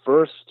the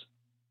first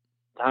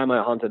time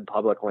I hunted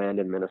public land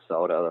in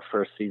Minnesota, the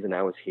first season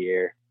I was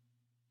here,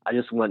 I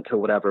just went to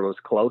whatever was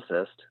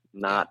closest,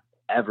 not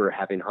ever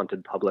having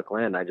hunted public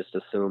land. I just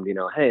assumed,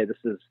 hey, this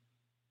is,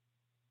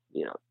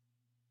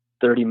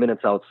 30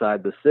 minutes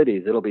outside the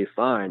cities. It'll be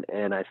fine.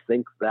 And I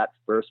think that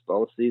first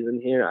bow season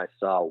here, I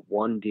saw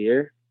one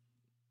deer.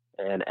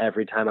 And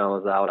every time I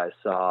was out, I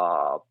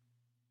saw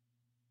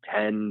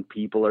 10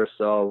 people or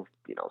so,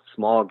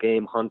 small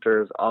game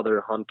hunters,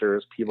 other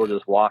hunters, people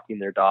just walking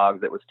their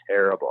dogs. It was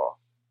terrible.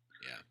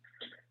 Yeah.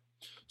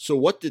 So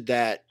what did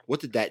that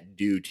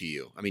do to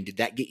you? I mean, did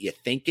that get you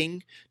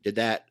thinking? Did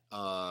that,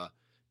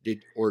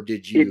 did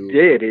you?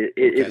 It did.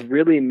 It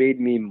really made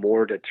me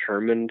more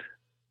determined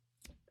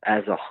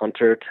as a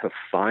hunter to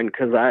find,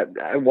 because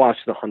I watch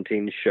the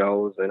hunting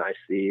shows and I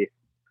see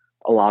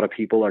a lot of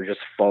people are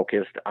just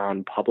focused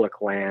on public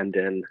land,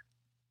 and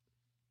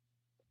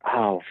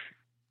I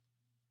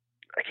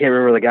can't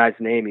remember the guy's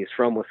name. He's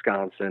from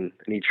Wisconsin,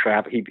 and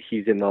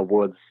he's in the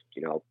woods,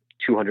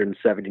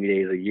 270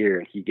 days a year,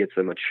 and he gets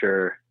a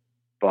mature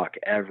buck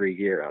every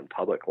year on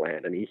public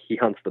land, and he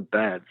hunts the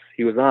beds.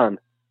 He was on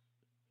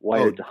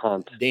Wired to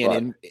Hunt.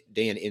 Dan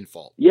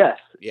Infalt. Yes.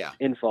 Yeah.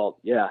 Infalt.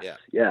 Yes. Yeah.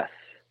 Yes.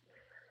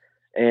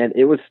 And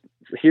it was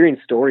hearing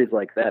stories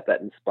like that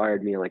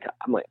inspired me. I'm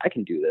like, I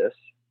can do this.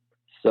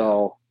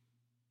 So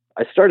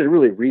I started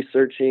really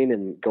researching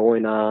and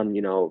going on,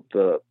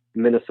 the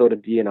Minnesota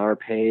DNR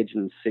page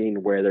and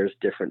seeing where there's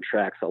different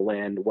tracts of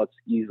land, what's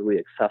easily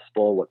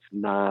accessible, what's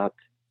not.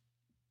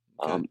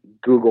 Okay.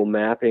 Google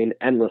mapping,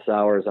 endless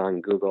hours on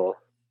Google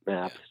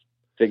Maps,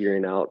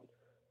 figuring out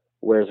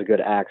where's a good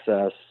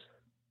access,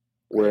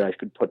 where I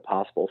could put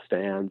possible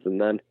stands,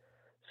 and then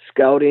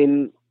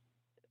scouting.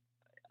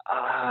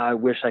 I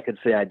wish I could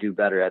say I do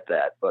better at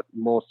that, but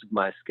most of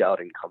my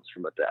scouting comes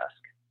from a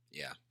desk.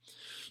 Yeah.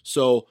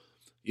 So,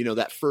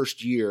 that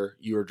first year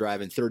you were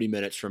driving 30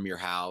 minutes from your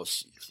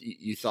house,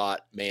 you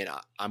thought, man,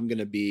 I'm going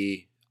to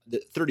be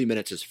 30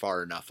 minutes is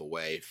far enough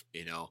away.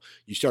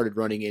 You started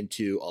running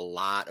into a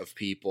lot of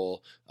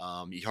people.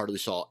 You hardly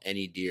saw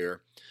any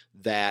deer.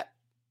 That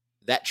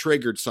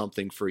triggered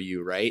something for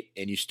you, right?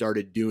 And you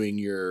started doing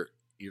your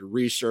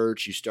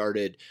research. You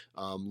started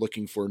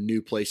looking for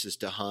new places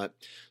to hunt.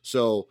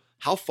 So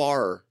how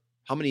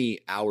many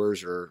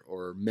hours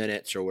or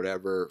minutes or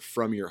whatever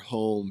from your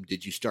home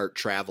did you start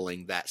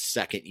traveling that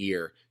second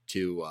year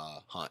to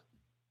hunt?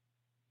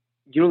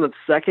 The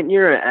second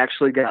year I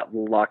actually got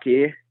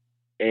lucky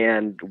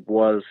and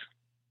was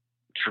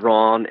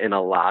drawn in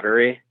a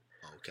lottery.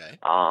 Okay.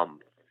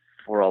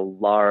 For a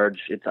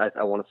large,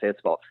 I want to say it's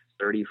about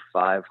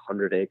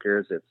 3,500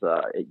 acres.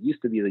 It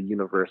used to be the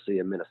University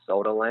of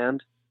Minnesota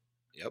land.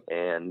 Yep.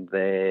 And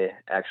they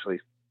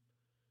actually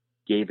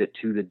gave it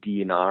to the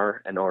DNR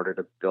in order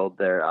to build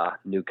their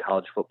new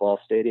college football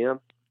stadium.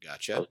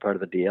 Gotcha. That was part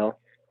of the deal.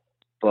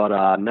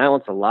 But now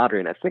it's a lottery,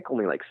 and I think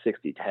only like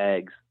 60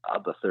 tags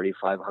of the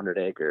 3,500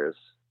 acres.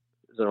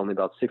 There's only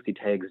about 60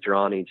 tags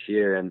drawn each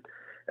year, and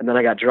then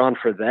I got drawn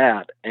for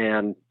that,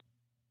 and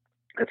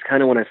that's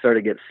kind of when I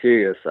started to get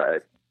serious. I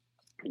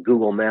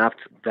Google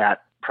mapped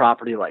that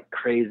property like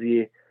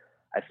crazy.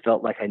 I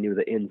felt like I knew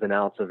the ins and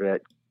outs of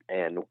it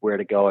and where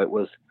to go. It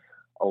was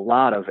a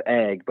lot of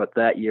ag, but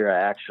that year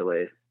I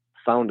actually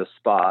found a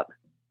spot.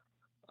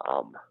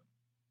 Let's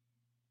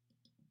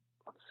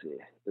see.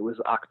 It was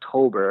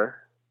October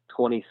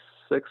 26th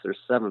or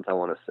 7th, I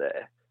want to say.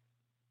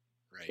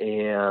 Right.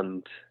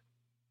 And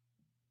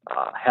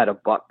had a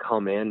buck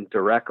come in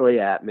directly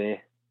at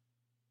me,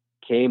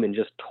 came and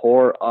just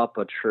tore up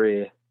a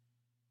tree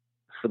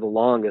for the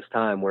longest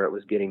time where it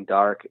was getting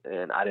dark,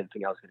 and I didn't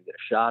think I was going to get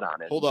a shot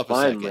on it. Hold up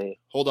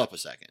a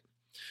second.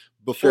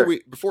 Before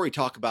we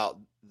talk about,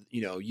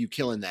 you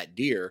killing that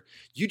deer,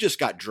 you just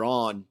got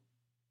drawn,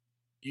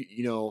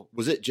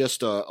 was it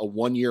just a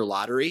 1-year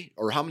lottery,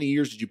 or how many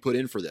years did you put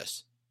in for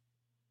this?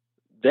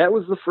 That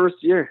was the first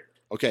year.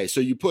 Okay. So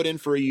you put in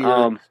for a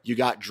year, you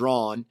got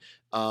drawn.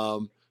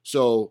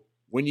 So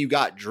when you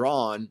got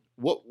drawn,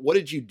 what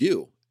did you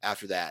do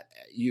after that?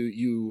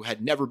 You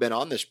had never been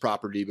on this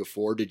property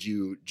before. Did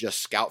you just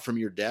scout from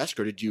your desk,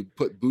 or did you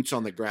put boots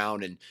on the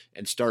ground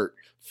and start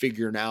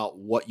figuring out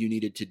what you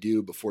needed to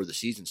do before the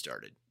season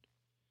started?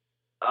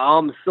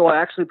 So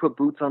I actually put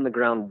boots on the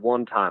ground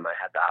one time. I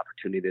had the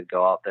opportunity to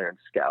go out there and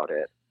scout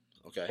it.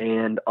 Okay.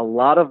 And a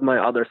lot of my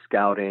other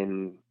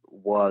scouting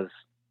was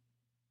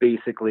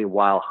basically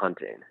while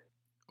hunting.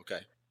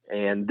 Okay.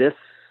 And this,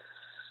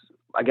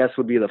 I guess,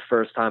 would be the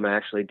first time I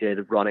actually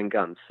did run and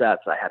gun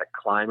sets. I had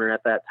a climber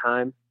at that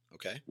time.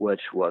 Okay.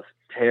 Which was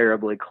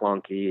terribly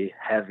clunky,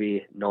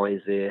 heavy,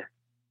 noisy,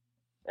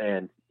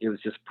 and it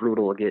was just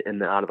brutal to get in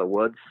and out of the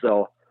woods.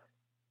 So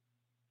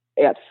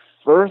at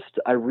first,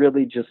 I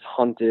really just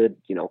hunted,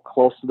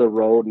 close to the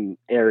road and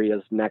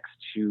areas next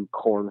to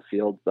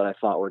cornfields that I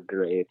thought were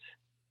great.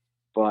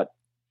 But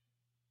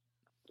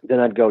then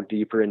I'd go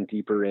deeper and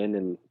deeper in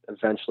and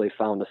eventually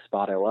found a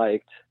spot I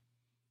liked.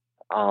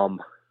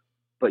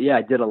 But yeah,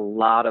 I did a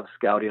lot of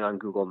scouting on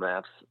Google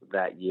Maps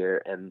that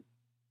year and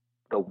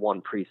the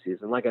one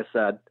preseason. Like I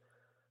said,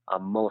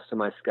 most of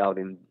my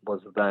scouting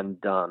was then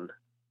done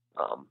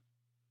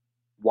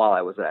while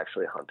I was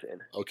actually hunting.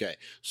 Okay.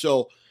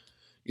 So,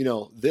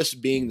 this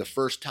being the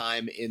first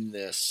time in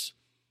this,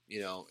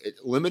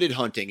 limited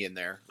hunting in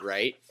there,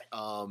 right?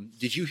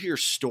 Did you hear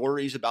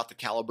stories about the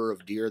caliber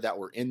of deer that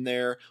were in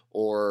there,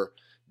 or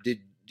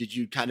did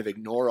you kind of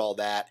ignore all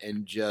that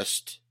and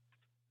just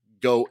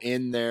go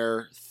in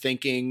there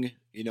thinking,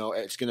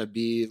 it's going to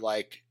be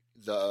like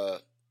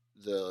the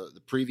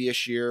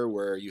previous year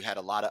where you had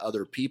a lot of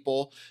other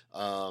people?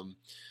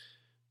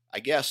 I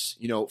guess,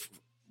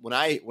 when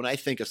I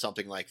think of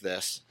something like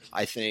this,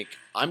 I think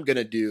I'm going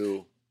to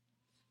do,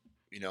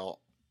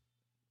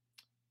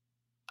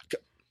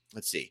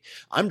 let's see,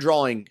 I'm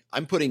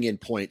putting in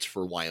points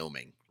for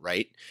Wyoming,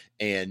 right?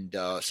 And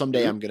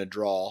someday I'm going to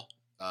draw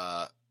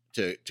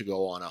to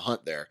go on a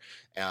hunt there.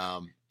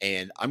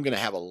 And I'm going to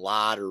have a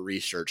lot of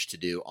research to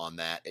do on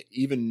that,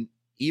 even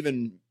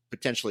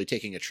potentially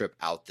taking a trip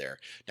out there.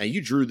 Now,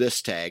 you drew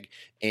this tag,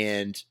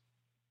 and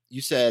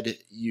you said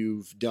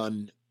you've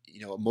done,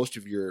 most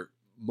of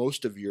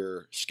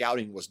your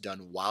scouting was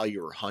done while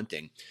you were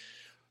hunting.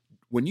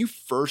 When you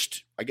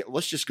first,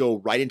 let's just go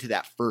right into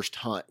that first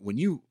hunt. When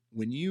you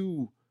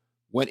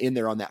went in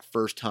there on that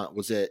first hunt,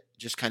 was it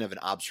just kind of an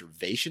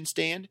observation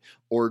stand,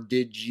 or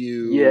did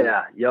you?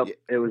 Yeah. Yep.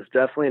 It was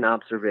definitely an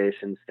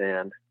observation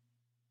stand.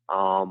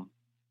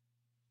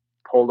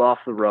 Pulled off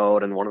the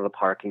road in one of the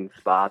parking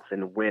spots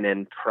and went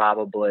in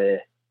probably,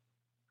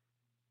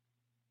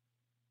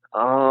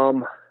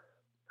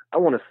 I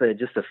want to say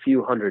just a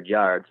few hundred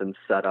yards and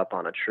set up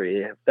on a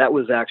tree. That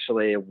was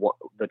actually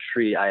the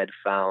tree I had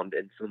found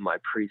in some of my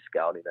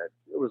pre-scouting.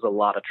 There was a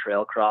lot of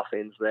trail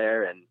crossings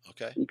there, and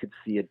you could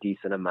see a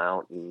decent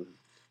amount. And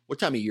what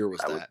time of year was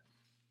that?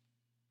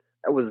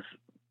 That was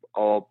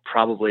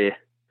probably,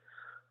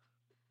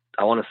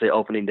 I want to say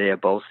opening day of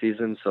bow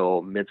season,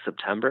 so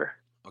mid-September.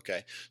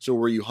 Okay. So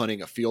were you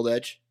hunting a field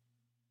edge?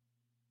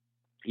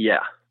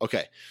 Yeah.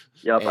 Okay.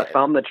 Yep. I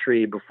found the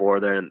tree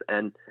before there,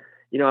 and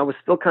I was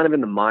still kind of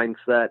in the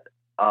mindset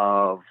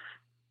of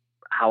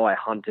how I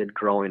hunted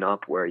growing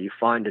up, where you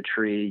find a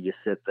tree, you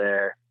sit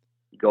there,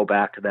 you go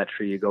back to that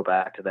tree, you go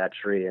back to that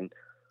tree. And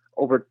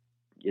over,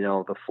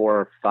 the 4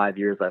 or 5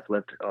 years I've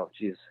lived,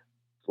 it's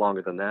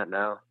longer than that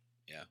now.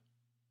 Yeah.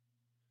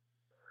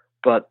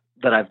 But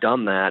that I've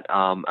done that,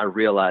 I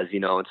realize,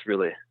 it's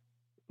really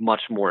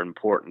much more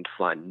important to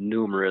find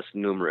numerous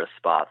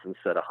spots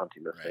instead of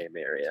hunting the same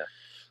area.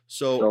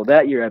 So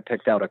that year I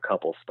picked out a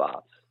couple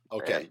spots.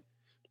 Okay.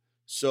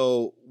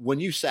 So when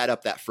you sat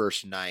up that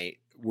first night,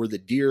 were the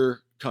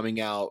deer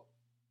coming out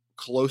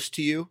close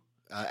to you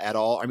at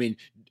all? I mean,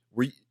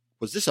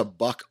 was this a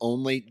buck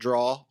only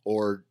draw,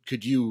 or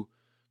could you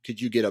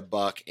get a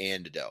buck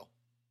and a doe?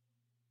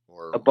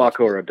 Or a buck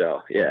or a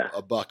doe, yeah.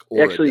 A buck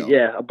or actually, a doe.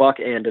 Yeah, a buck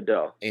and a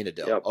doe. And a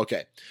doe. Yep.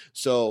 Okay.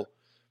 So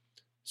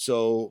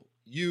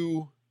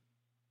you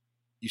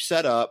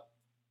set up.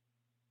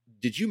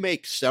 Did you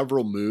make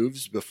several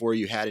moves before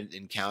you had an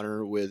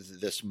encounter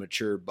with this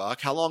mature buck?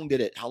 How long did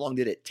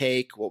it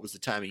take? What was the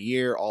time of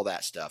year? All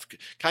that stuff.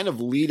 Kind of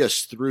lead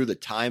us through the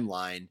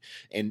timeline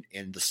and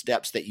the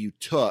steps that you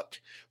took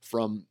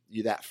from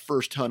that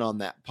first hunt on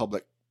that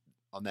public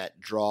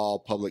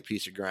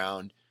piece of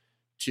ground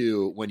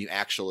to when you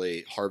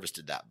actually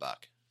harvested that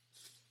buck.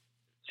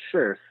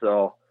 Sure.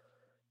 So,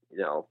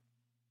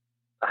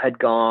 I had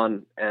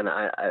gone and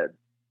I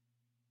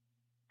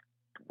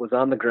was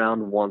on the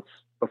ground once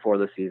before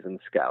the season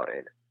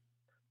scouting,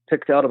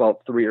 picked out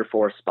about 3 or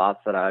 4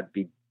 spots that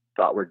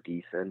thought were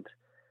decent,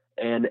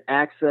 and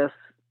access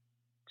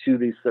to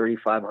these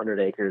 3,500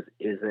 acres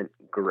isn't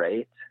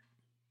great.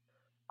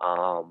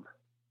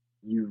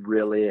 You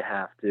really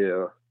have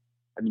to,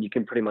 you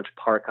can pretty much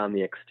park on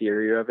the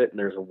exterior of it, and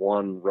there's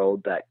one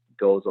road that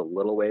goes a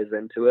little ways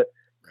into it.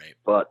 Right.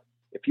 But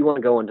if you want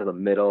to go into the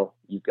middle,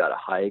 you've got to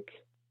hike.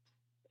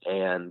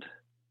 And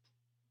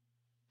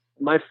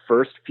my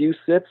first few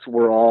sits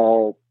were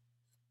all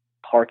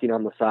parking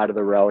on the side of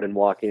the road and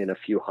walking in a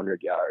few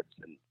hundred yards.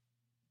 And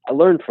I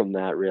learned from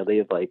that,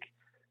 really. By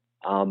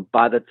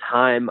the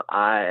time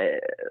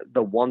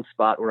the one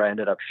spot where I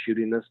ended up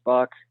shooting this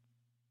buck,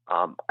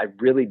 I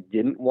really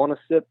didn't want to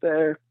sit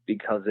there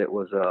because it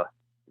was a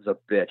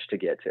bitch to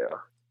get to.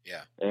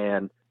 Yeah.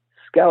 And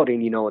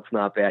scouting, it's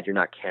not bad. You're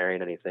not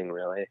carrying anything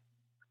really.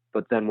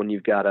 But then when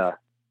you've got to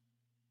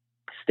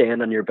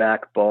stand on your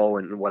back bow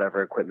and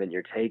whatever equipment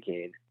you're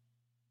taking,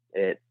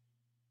 it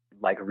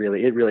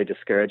really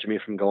discouraged me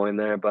from going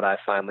there. But I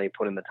finally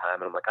put in the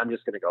time, and I'm like, I'm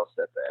just going to go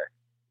sit there.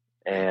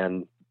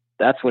 And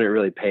that's when it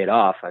really paid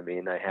off. I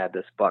had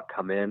this buck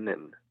come in,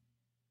 and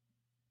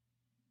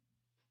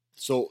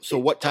so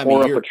what time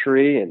of year? Up a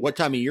tree, and what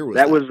time of year was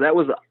that? That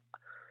was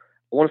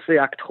I want to say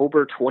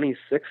October 26th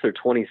or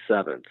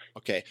 27th.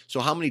 Okay. So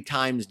how many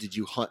times did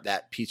you hunt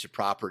that piece of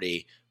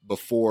property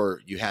before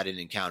you had an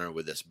encounter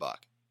with this buck?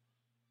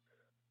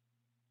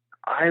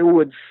 I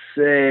would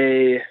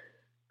say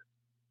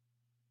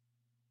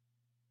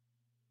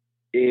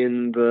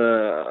in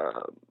the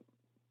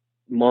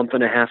month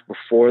and a half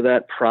before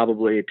that,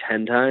 probably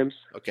 10 times.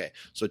 Okay.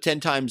 So 10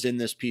 times in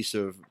this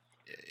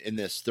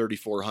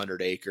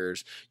 3,400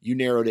 acres, you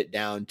narrowed it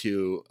down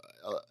to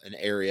an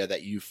area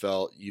that you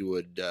felt you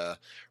would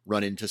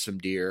run into some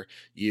deer.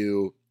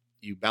 You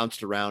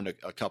bounced around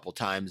a couple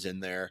times in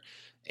there,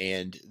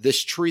 and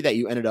this tree that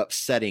you ended up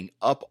setting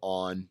up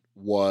on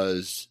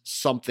was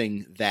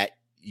something that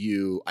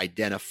you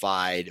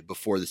identified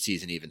before the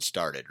season even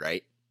started,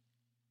 right?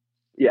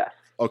 Yes.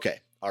 Okay.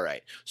 All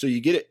right. So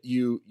you get it.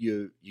 You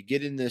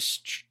get in this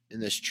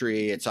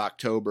tree. It's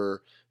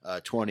October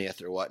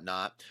 20th or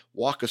whatnot.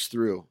 Walk us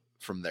through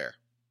from there.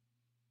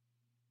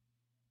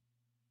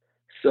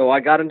 So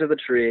I got into the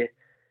tree,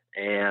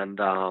 and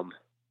a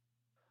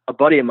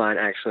buddy of mine,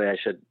 actually, I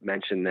should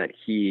mention that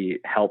he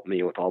helped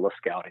me with all the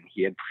scouting.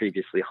 He had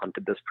previously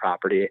hunted this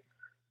property,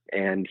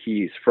 and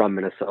he's from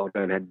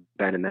Minnesota and had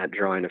been in that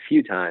drawing a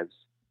few times.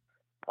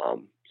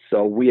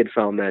 So we had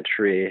found that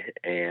tree,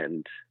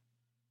 and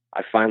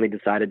I finally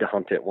decided to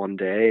hunt it one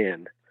day.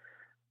 And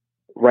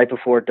right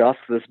before dusk,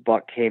 this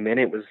buck came in.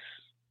 It was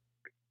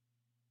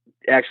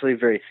actually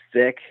very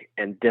thick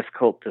and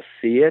difficult to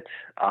see it.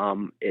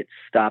 It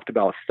stopped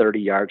about 30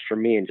 yards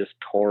from me and just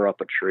tore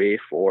up a tree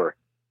for,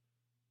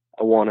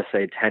 I want to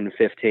say 10,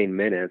 15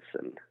 minutes.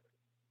 And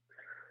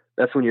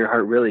that's when your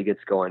heart really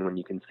gets going, when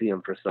you can see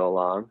them for so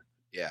long.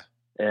 Yeah.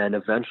 And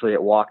eventually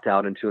it walked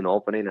out into an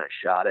opening. I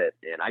shot it,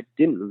 and I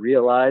didn't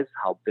realize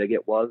how big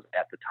it was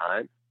at the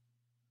time.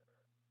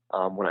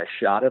 When I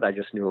shot it, I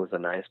just knew it was a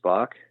nice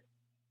buck.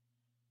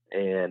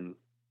 And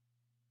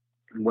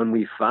when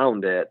we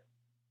found it,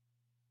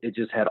 it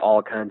just had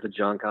all kinds of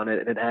junk on it.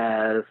 And it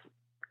has,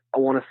 I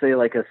want to say,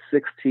 like a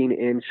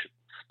 16-inch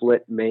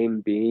split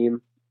main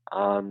beam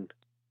on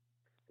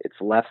its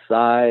left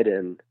side,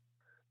 and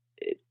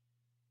it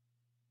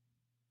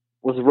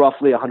was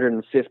roughly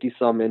 150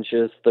 some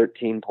inches,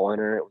 13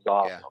 pointer. It was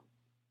awesome.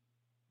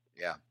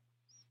 Yeah.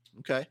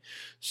 Okay.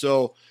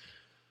 So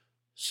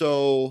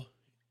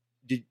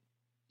did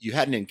you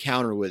had an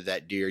encounter with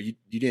that deer? You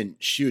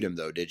didn't shoot him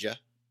though, did you?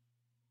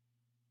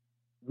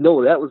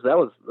 No, that was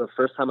the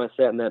first time I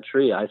sat in that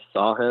tree. I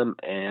saw him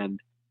and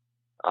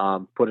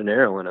put an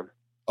arrow in him.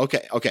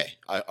 Okay. All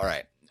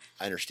right.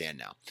 I understand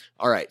now.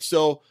 All right.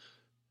 So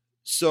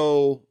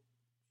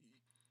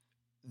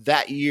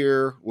that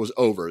year was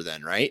over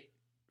then, right?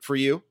 For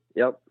you?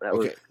 Yep.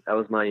 That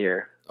was my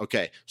year.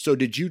 Okay. So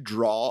did you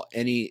draw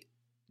any,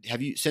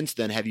 have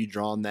you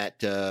drawn that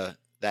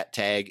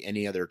tag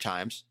any other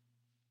times?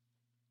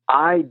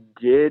 I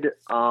did,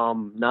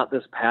 not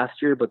this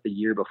past year, but the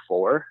year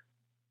before,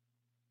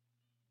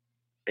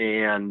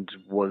 and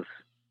was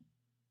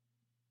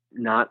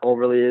not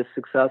overly as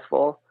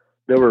successful.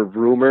 There were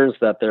rumors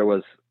that there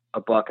was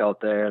a buck out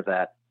there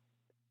that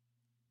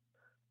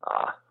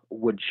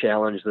would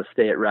challenge the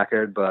state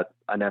record, but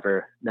I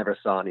never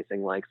saw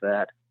anything like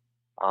that.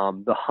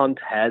 The hunt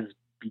has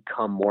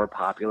become more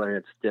popular, and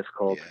it's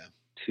difficult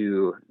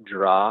to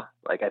draw.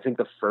 Like, I think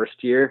the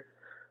first year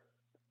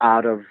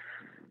out of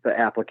the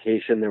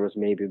application, there was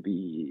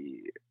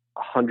maybe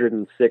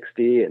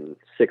 160 and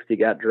 60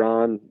 got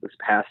drawn. This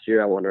past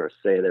year, I want to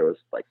say there was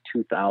like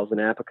 2,000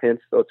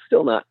 applicants. So it's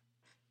still not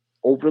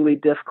overly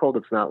difficult.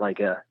 It's not like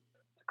a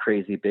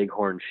crazy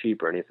bighorn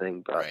sheep or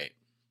anything, but right.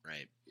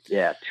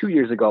 Yeah. 2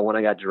 years ago when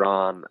I got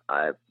drawn,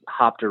 I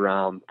hopped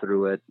around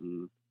through it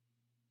and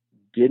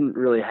didn't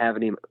really have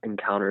any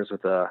encounters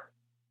with a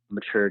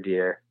mature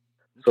deer.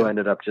 So I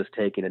ended up just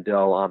taking a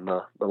doe on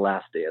the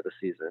last day of the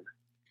season.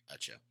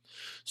 Gotcha.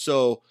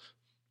 So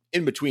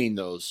in between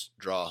those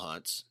draw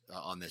hunts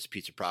on this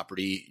piece of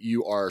property,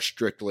 you are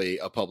strictly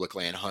a public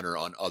land hunter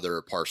on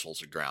other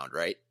parcels of ground,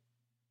 right?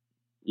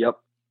 Yep.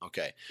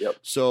 Okay. Yep.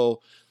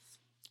 So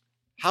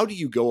how do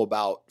you go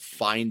about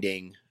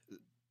finding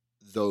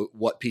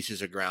what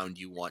pieces of ground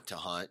you want to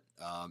hunt?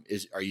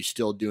 Are you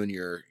still doing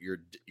your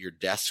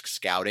desk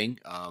scouting?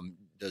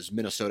 Does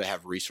Minnesota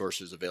have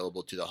resources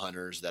available to the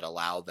hunters that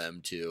allow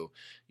them to,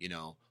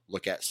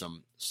 look at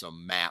some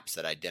maps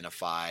that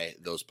identify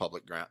those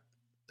public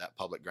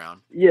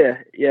ground?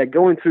 Yeah.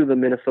 Going through the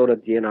Minnesota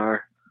DNR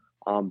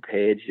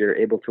page, you're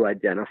able to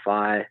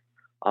identify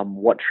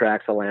what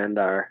tracts of land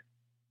are.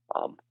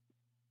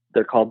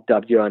 They're called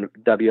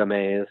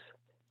WMAs.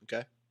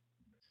 Okay.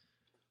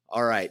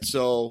 All right.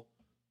 So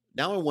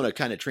now I want to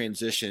kind of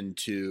transition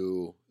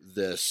to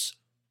this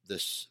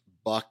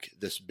buck,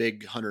 this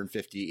big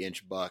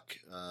 150-inch buck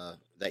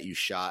that you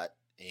shot,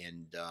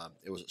 and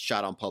it was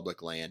shot on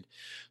public land.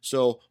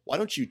 So why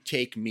don't you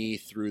take me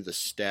through the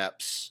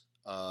steps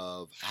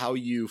of how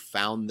you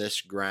found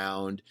this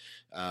ground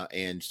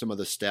and some of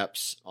the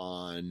steps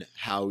on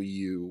how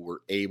you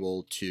were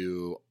able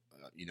to,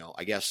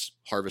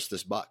 harvest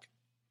this buck?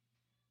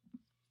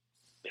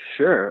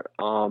 Sure.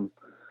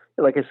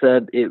 Like I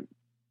said, it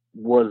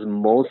was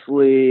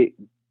mostly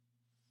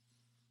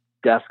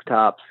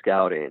desktop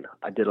scouting.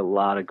 I did a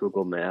lot of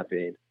Google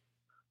mapping.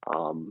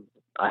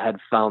 I had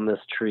found this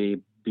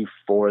tree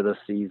before the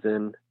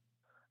season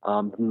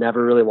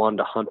Never really wanted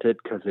to hunt it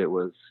because it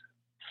was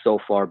so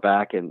far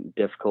back and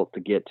difficult to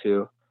get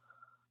to.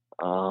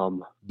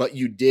 But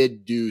you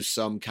did do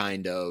some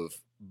kind of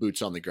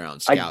boots on the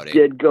ground scouting. I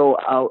did go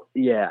out.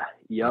 Yeah.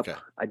 Yep. Okay.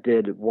 I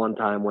did one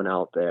time, went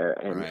out there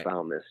and Right.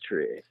 found this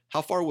tree.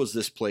 How far was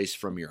this place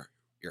from your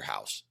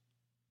house?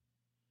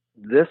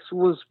 This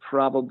was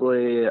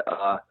probably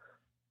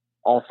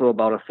also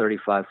about a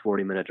 35,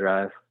 40-minute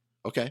drive.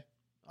 Okay.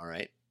 All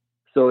right.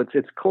 So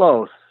it's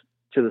close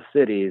to the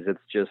cities. It's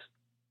just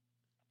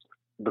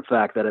the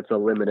fact that it's a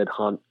limited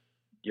hunt.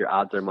 Your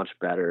odds are much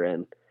better.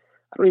 And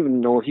I don't even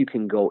know if you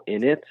can go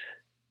in it.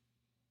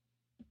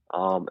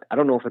 I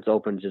don't know if it's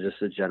open to just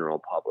the general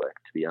public,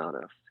 to be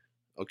honest.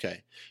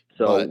 Okay.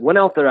 So went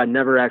out there. I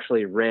never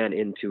actually ran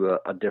into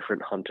a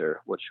different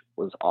hunter, which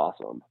was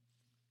awesome.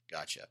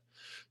 Gotcha.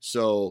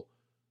 So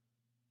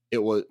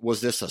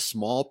was this a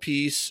small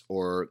piece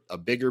or a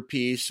bigger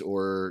piece,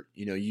 or,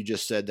 you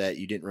just said that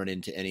you didn't run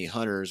into any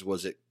hunters.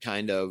 Was it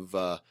kind of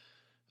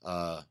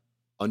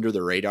under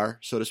the radar,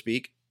 so to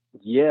speak?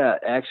 Yeah,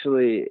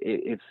 actually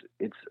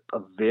it's a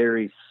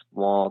very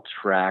small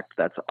tract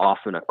that's off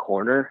in a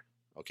corner.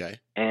 Okay.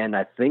 And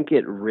I think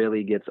it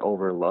really gets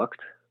overlooked.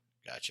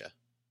 Gotcha.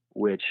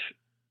 Which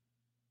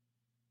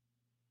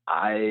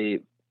I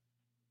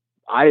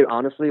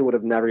honestly would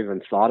have never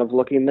even thought of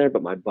looking there,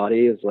 but my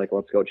buddy is like,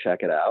 let's go check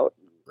it out.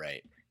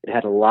 Right. It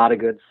had a lot of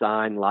good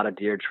sign, a lot of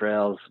deer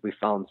trails. We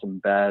found some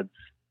beds.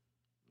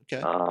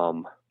 Okay.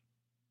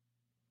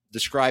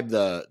 Describe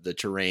the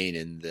terrain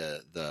in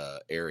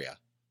the area.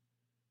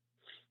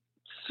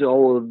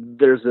 So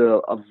there's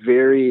a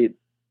very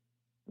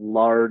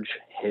large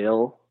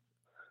hill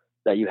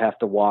that you have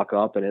to walk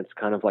up, and it's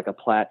kind of like a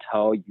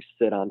plateau. You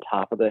sit on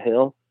top of the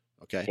hill.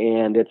 Okay.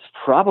 And it's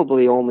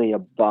probably only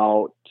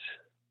about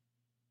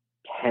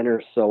 10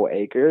 or so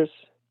acres.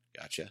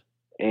 Gotcha.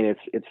 And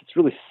it's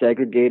really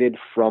segregated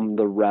from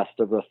the rest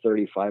of the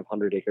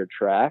 3,500 acre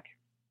tract.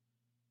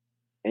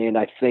 And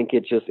I think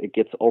it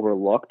gets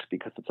overlooked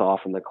because it's off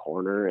in the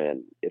corner,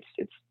 and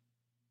it's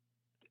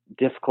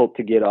difficult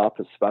to get up,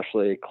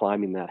 especially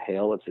climbing that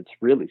hill. It's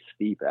really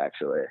steep,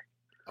 actually.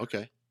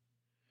 Okay.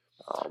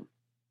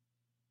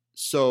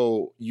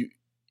 So you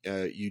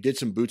did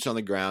some boots on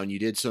the ground. You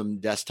did some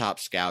desktop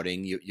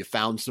scouting. You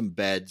found some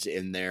beds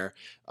in there.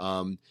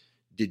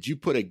 Did you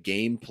put a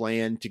game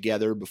plan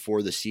together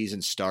before the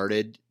season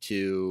started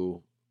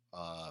to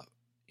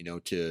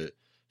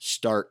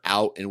start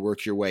out and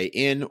work your way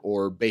in,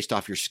 or based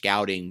off your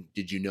scouting,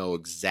 did you know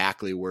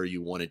exactly where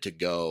you wanted to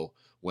go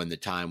when the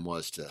time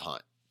was to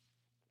hunt?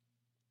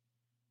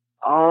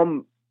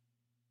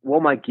 Well,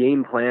 my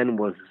game plan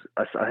was,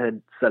 I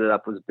had set it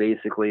up, was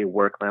basically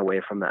work my way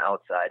from the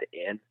outside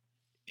in.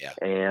 Yeah.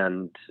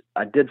 And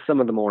I did some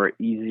of the more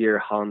easier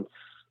hunts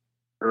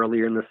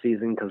earlier in the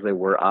season because they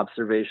were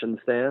observation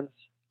stands.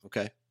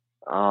 Okay.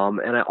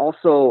 And I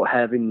also,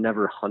 having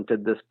never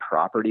hunted this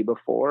property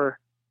before,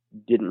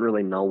 didn't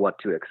really know what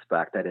to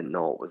expect. I didn't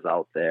know it was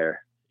out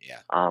there. Yeah.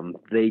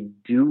 They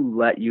do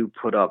let you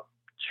put up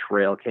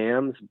trail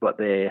cams, but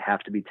they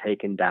have to be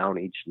taken down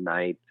each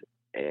night.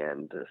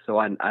 And so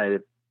I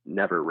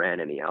never ran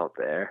any out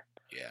there.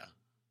 Yeah.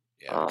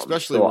 Yeah.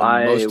 Especially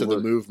when most of the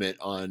movement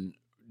on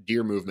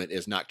deer movement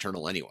is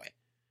nocturnal anyway.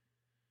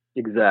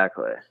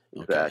 Exactly.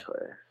 Okay.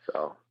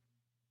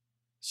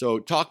 So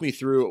talk me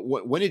through,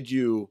 when did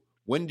you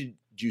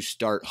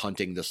start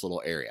hunting this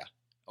little area?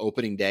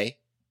 Opening day?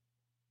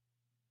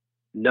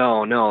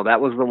 No, that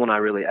was the one I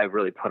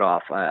really put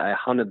off. I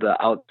hunted the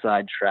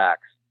outside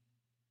tracks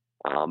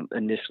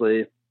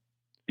initially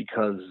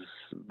because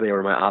they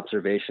were my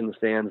observation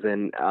stands,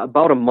 and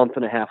about a month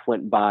and a half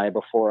went by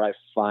before I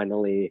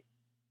finally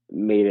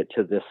made it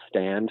to this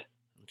stand.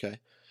 Okay.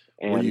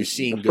 And were you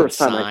seeing the good first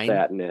time sign? I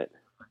sat in it?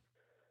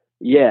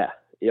 Yeah.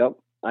 Yep.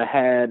 I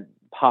had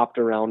popped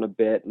around a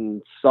bit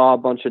and saw a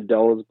bunch of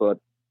does, but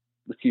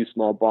a few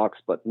small bucks,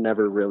 but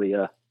never really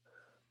a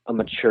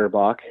mature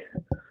buck.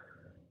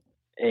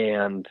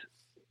 And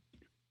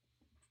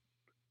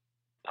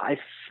I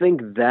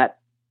think that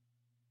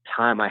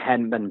time I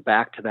hadn't been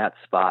back to that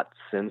spot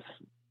since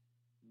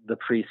the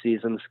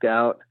preseason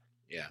scout.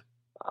 Yeah.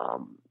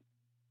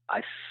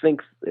 I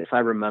think if I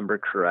remember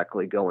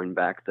correctly, going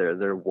back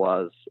there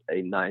was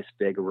a nice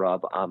big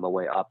rub on the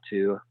way up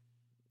to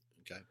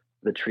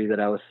the tree that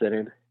I was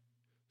sitting.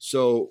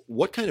 So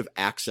what kind of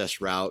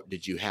access route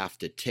did you have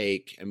to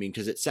take? I mean,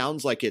 because it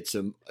sounds like it's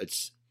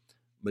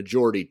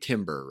majority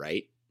timber,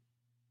 right?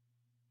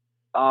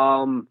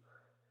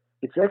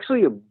 It's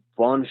actually a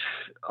bunch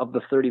of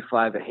the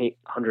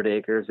 3,500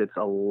 acres. It's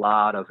a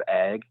lot of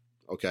ag.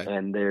 Okay.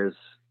 And there's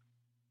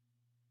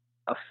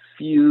a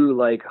few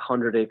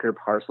 100-acre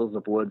parcels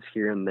of woods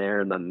here and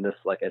there. And then this,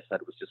 like I said,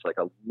 was just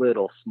a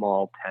little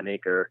small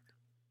 10-acre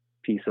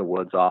piece of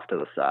woods off to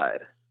the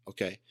side.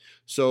 Okay.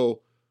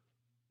 So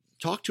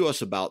talk to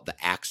us about the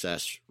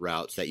access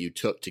routes that you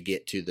took to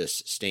get to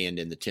this stand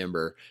in the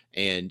timber.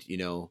 And,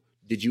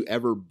 did you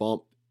ever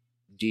bump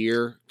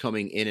deer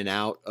coming in and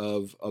out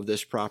of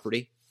this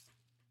property,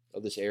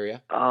 of this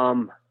area?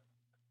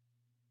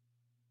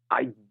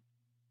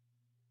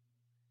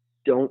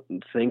 don't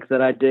think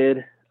that I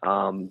did.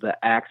 The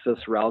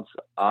access routes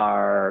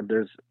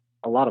there's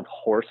a lot of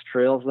horse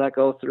trails that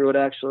go through it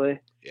actually.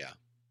 Yeah.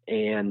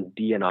 And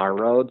DNR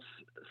roads.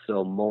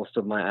 So most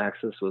of my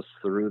access was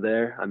through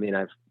there. I mean,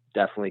 I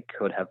definitely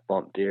could have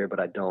bumped deer, but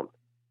I don't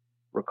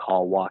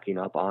recall walking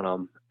up on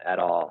them at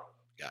all.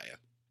 Got you.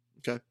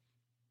 Okay.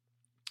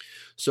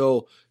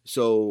 So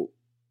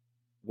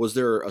was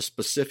there a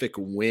specific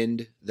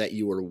wind that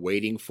you were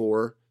waiting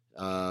for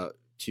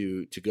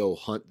to go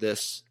hunt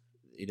this,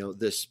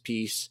 this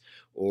piece,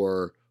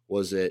 or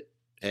was it,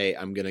 hey,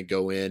 I'm going to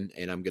go in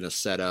and I'm going to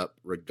set up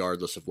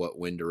regardless of what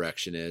wind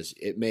direction is?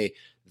 The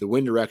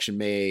wind direction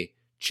may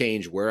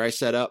change where I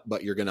set up,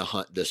 but you're going to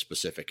hunt this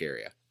specific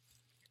area.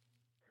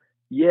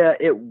 Yeah,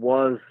 it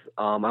was.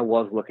 I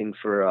was looking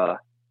for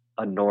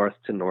a north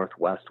to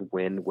northwest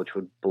wind, which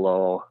would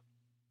blow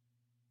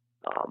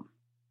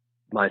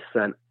my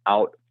scent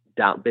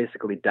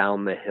basically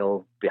down the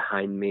hill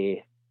behind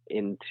me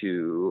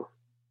into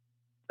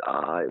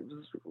it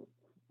was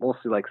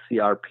mostly like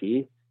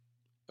CRP.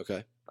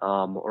 Okay.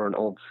 Or an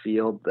old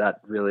field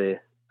that really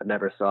I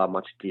never saw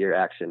much deer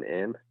action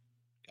in.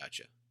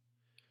 Gotcha.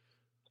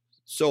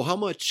 So how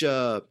much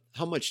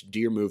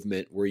deer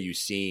movement were you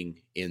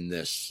seeing in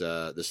this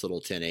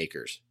little 10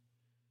 acres?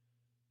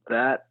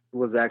 That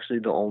was actually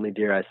the only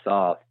deer I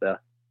saw the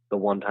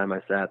one time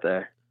I sat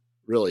there.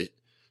 Really?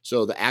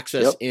 So the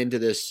access into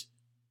this,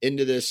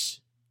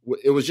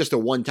 it was just a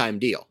one-time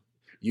deal.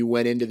 You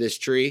went into this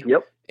tree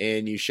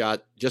and you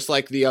shot just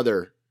like the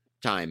other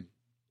time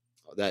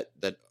that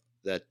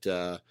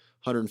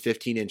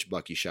 115-inch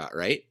buck you shot,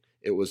 right?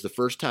 It was the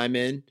first time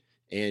in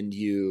and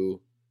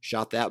you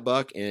shot that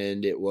buck,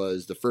 and it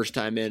was the first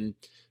time in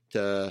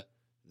to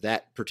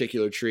that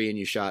particular tree and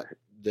you shot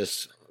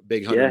this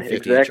big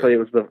 150. Yeah, exactly. It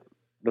was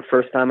the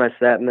first time I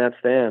sat in that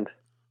stand.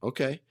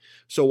 Okay.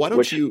 So why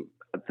don't you...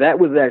 That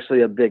was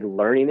actually a big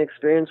learning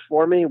experience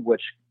for me,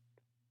 which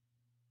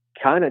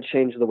kind of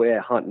changed the way I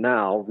hunt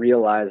now,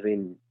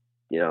 realizing,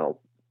 a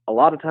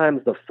lot of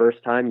times the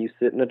first time you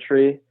sit in a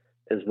tree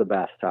is the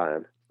best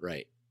time.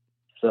 Right.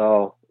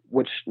 So,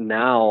 which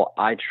now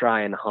I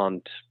try and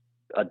hunt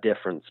a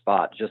different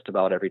spot just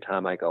about every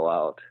time I go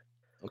out.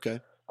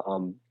 Okay.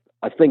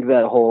 I think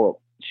that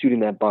whole shooting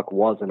that buck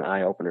was an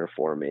eye opener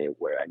for me,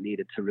 where I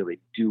needed to really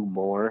do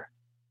more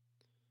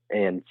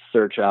and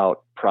search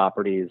out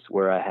properties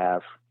where I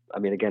have,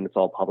 again, it's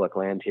all public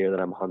land here that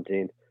I'm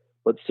hunting,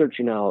 but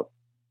searching out,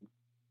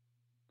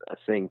 I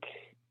think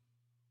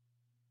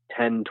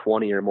 10,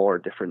 20 or more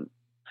different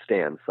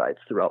stand sites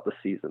throughout the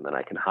season that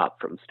I can hop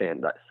from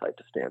stand site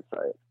to stand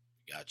site.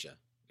 Gotcha.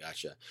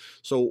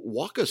 So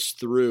walk us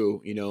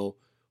through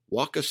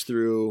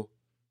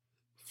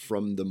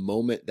from the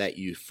moment that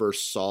you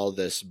first saw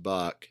this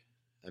buck.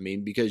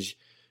 Because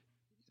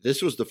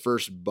this was the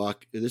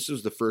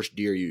first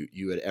deer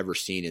you had ever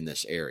seen in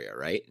this area,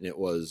 right?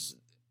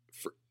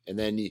 And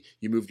then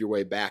you moved your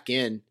way back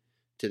in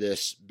to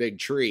this big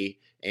tree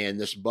and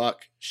this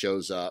buck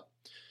shows up.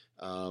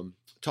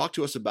 Talk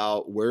to us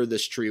about where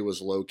this tree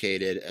was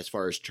located as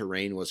far as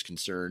terrain was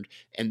concerned,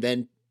 and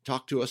then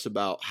talk to us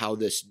about how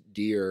this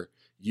deer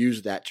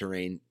used that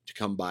terrain to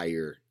come by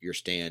your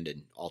stand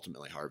and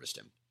ultimately harvest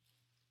him.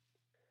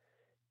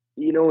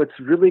 It's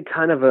really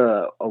kind of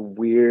a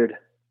weird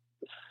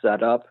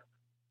setup.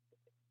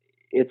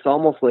 It's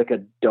almost like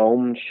a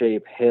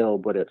dome-shaped hill,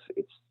 but it's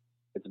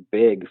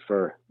big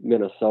for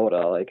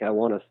Minnesota. Like, I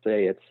want to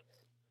say it's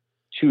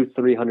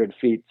 200-300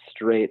 feet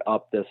straight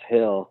up this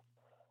hill.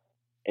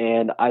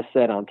 And I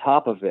sat on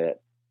top of it,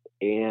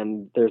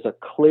 and there's a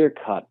clear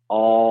cut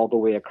all the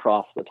way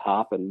across the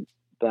top, and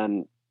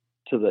then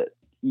to the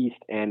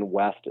east and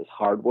west is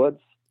hardwoods.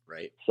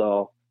 Right.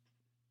 So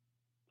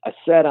I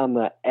sat on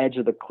the edge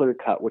of the clear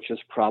cut, which is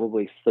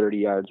probably 30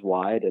 yards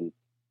wide, and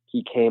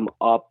he came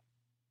up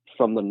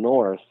from the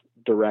north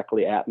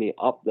directly at me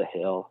up the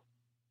hill,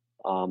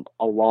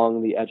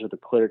 along the edge of the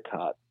clear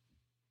cut.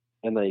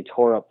 And then he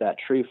tore up that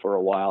tree for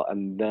a while,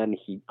 and then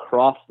he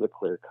crossed the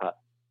clear cut,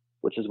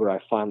 which is where I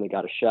finally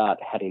got a shot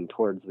heading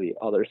towards the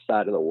other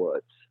side of the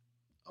woods.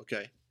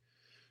 Okay.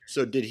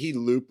 So did he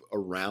loop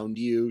around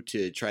you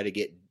to try to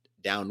get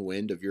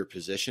downwind of your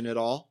position at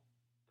all?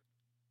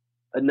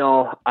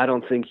 No, I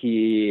don't think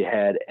he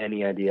had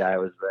any idea I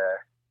was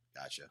there.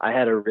 Gotcha. I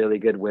had a really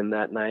good wind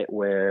that night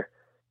where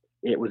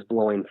it was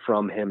blowing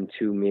from him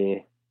to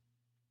me,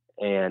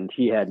 and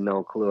he had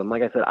no clue. And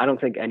like I said, I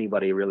don't think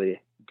anybody really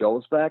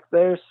goes back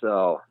there,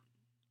 so...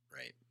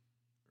 Right.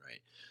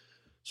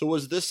 So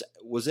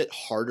was it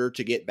harder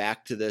to get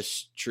back to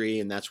this tree,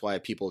 and that's why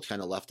people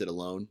kind of left it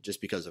alone,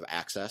 just because of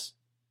access?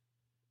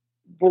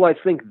 Well, I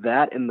think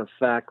that, and the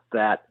fact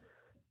that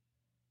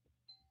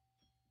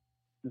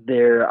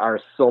there are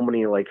so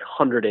many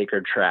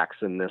 100-acre tracts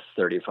in this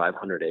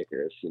 3,500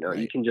 acres. Right.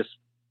 You can just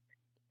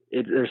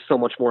there's so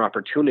much more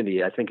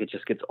opportunity. I think it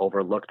just gets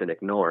overlooked and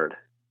ignored.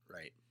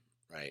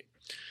 Right.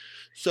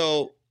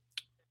 So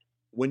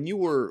when you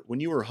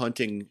were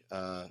hunting,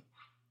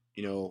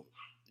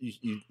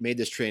 you made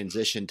this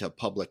transition to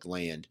public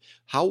land.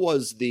 How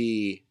was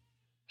the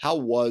How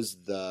was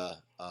the,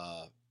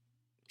 God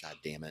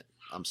damn it.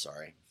 I'm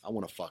sorry. I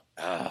want to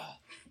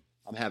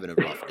I'm having a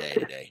rough day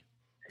today.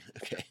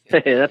 Okay.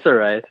 Hey, that's all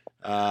right.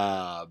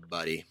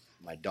 Buddy,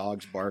 my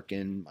dog's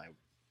barking. My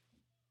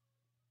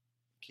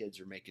kids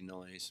are making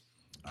noise.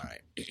 All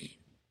right.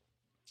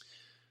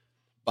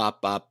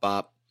 Bop, bop,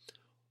 bop.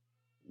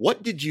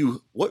 What did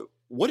you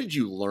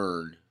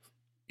learn,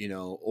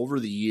 over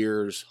the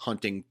years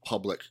hunting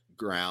public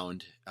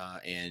ground?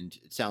 And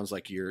it sounds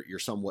like you're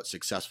somewhat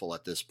successful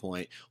at this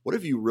point. What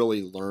have you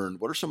really learned?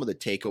 What are some of the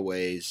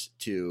takeaways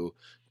to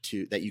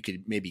that you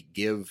could maybe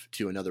give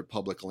to another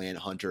public land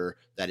hunter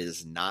that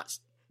has not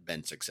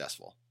been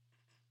successful?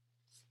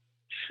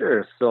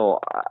 Sure. So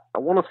I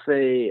want to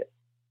say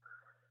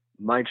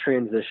my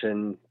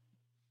transition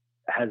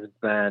has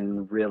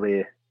been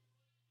really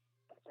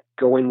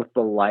going with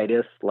the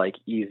lightest,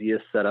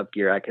 easiest setup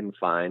gear I can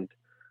find.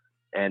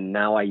 And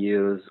now I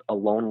use a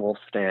lone wolf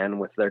stand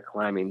with their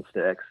climbing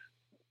sticks.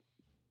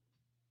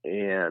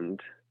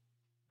 And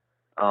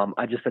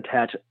I just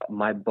attach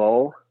my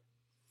bow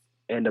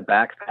and a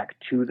backpack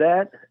to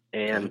that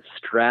and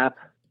strap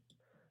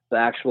the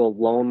actual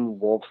lone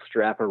wolf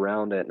strap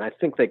around it. And I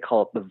think they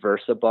call it the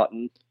Versa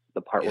button,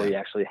 the part where you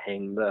actually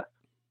hang the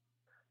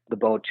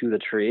bow to the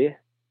tree.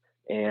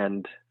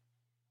 And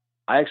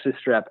I actually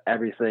strap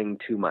everything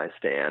to my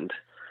stand.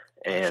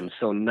 And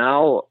so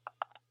now,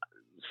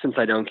 since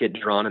I don't get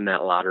drawn in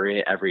that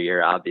lottery every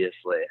year,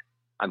 obviously,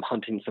 I'm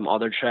hunting some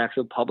other tracts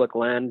of public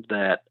land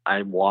that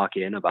I walk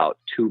in about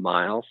 2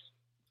 miles.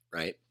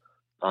 Right.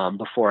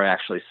 Before I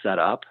actually set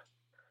up.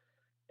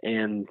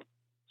 And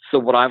so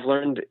what I've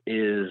learned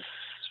is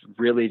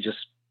really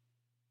just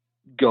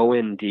go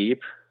in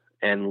deep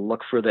and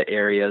look for the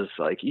areas.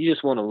 You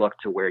just want to look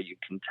to where you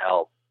can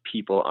tell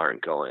people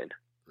aren't going.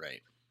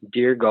 Right.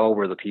 Deer go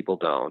where the people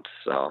don't.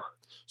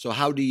 So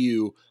how do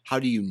you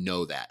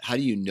know that? How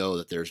do you know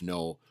that there's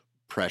no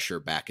pressure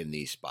back in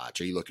these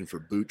spots? Are you looking for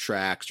boot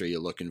tracks? Are you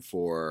looking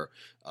for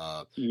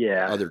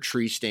other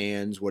tree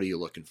stands? What are you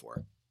looking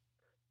for?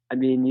 I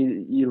mean,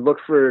 you look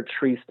for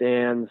tree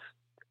stands,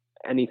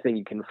 anything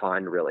you can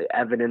find, really.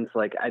 Evidence,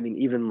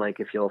 even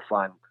if you'll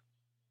find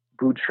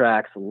boot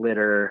tracks,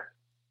 litter,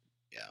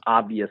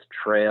 obvious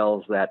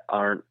trails that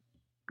aren't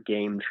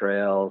game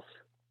trails,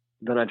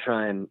 then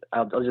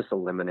I'll just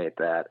eliminate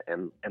that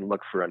and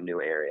look for a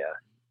new area.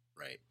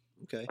 Right.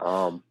 Okay.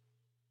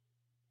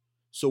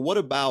 So what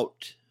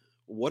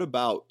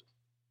about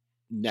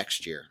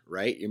next year,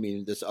 right? I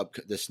mean,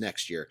 this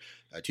next year,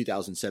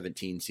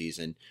 2017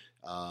 season,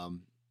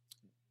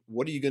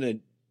 what are you going to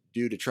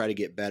do to try to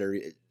get better?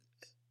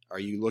 Are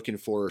you looking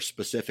for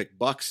specific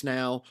bucks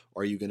now?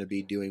 Or are you going to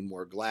be doing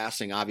more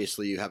glassing?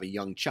 Obviously, you have a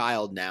young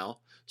child now,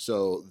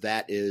 so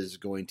that is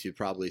going to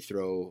probably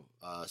throw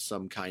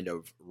some kind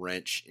of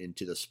wrench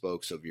into the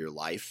spokes of your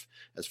life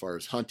as far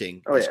as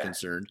hunting is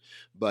concerned.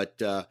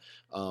 But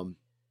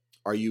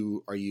are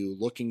you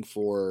looking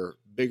for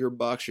bigger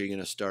bucks? Are you going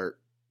to start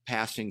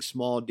passing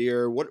small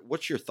deer?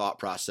 What's your thought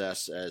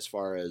process as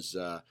far as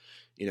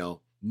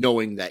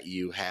knowing that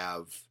you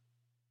have,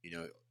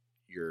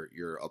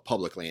 you're a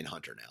public land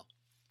hunter now?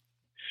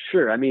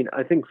 Sure. I mean,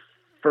 I think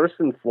first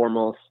and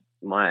foremost,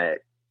 my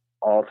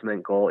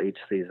ultimate goal each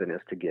season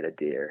is to get a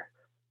deer.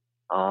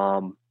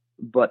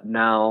 But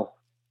now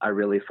I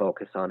really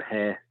focus on,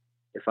 hey,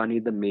 if I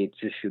need the meat,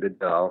 just shoot a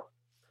doe.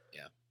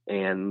 Yeah.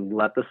 And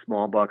let the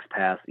small bucks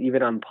pass,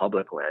 even on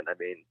public land. I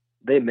mean,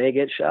 they may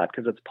get shot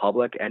because it's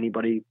public.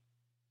 Anybody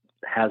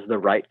has the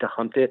right to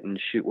hunt it and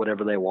shoot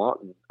whatever they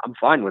want. And I'm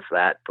fine with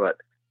that, but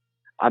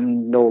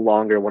I'm no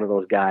longer one of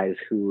those guys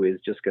who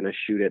is just going to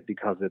shoot it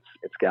because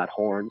it's got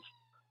horns.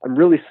 I'm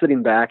really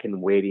sitting back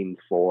and waiting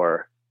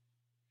for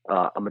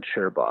a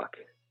mature buck.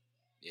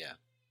 Yeah.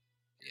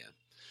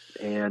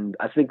 Yeah. And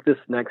I think this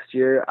next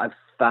year I've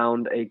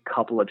found a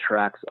couple of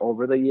tracks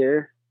over the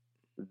year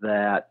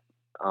that,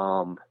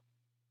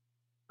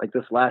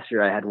 this last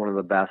year I had one of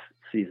the best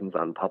seasons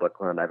on public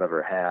land I've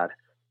ever had.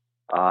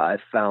 I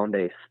found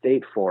a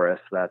state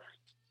forest that's,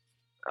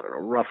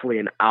 roughly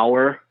an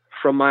hour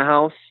from my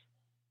house.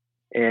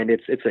 And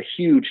it's a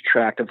huge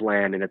tract of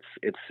land, and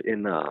it's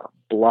in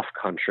bluff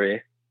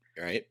country.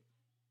 Right.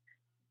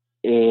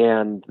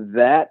 And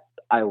that,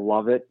 I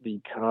love it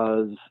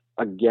because,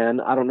 again,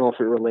 I don't know if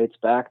it relates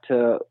back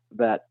to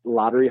that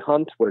lottery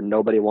hunt where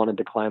nobody wanted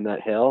to climb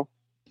that hill.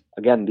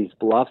 Again, these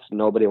bluffs,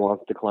 nobody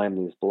wants to climb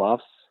these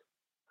bluffs.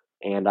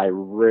 And I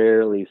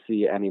rarely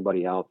see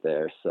anybody out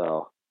there.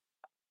 So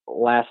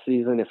last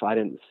season, if I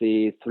didn't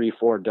see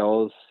 3-4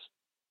 does,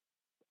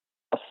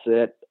 a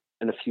sit,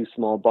 and a few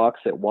small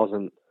bucks, it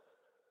wasn't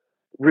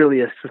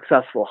really a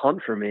successful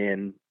hunt for me.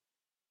 And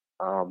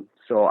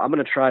so I'm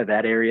going to try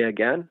that area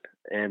again.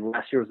 And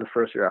last year was the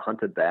first year I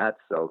hunted that.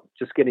 So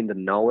just getting to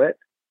know it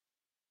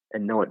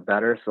and know it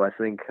better. So I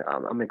think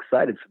I'm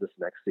excited for this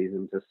next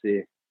season to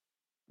see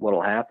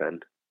what'll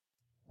happen.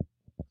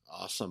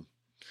 Awesome.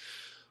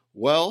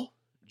 Well,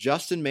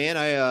 Justin, man,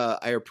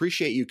 I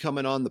appreciate you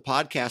coming on the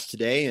podcast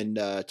today and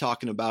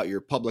talking about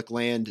your public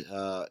land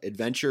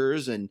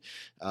adventures and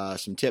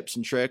some tips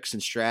and tricks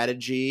and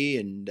strategy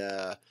and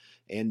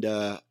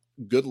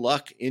good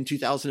luck in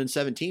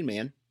 2017,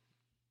 man.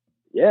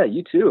 Yeah,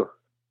 you too.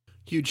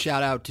 Huge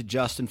shout out to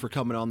Justin for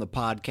coming on the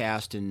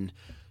podcast and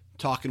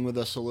talking with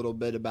us a little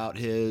bit about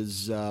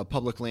his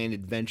public land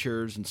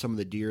adventures and some of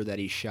the deer that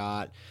he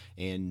shot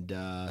and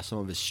some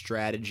of his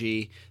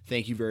strategy.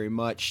 Thank you very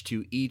much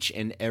to each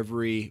and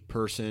every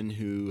person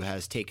who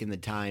has taken the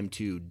time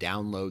to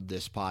download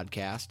this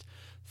podcast.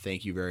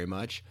 Thank you very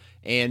much.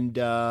 And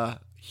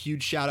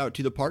huge shout out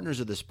to the partners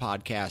of this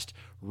podcast,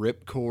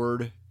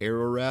 Ripcord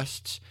Arrow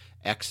Rests,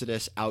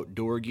 Exodus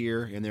Outdoor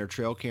Gear, and their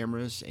trail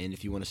cameras. And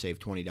if you want to save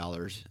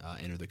 $20,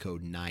 enter the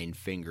code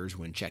 9fingers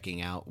when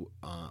checking out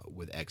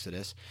with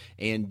Exodus,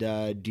 and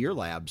Deer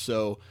Lab.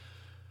 So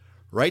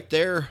right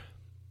there,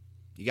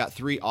 you got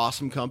three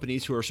awesome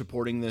companies who are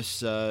supporting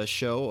this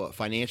show.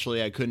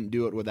 Financially, I couldn't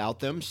do it without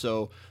them,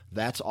 so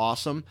that's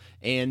awesome.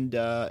 And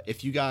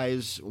if you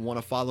guys want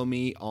to follow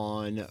me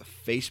on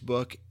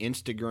Facebook,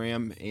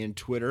 Instagram, and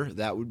Twitter,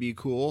 that would be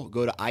cool.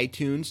 Go to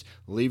iTunes,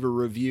 leave a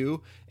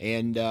review,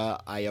 and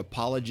I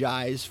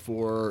apologize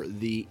for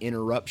the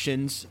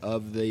interruptions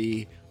of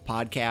the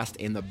podcast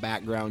and the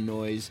background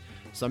noise.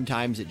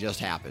 Sometimes it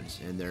just happens,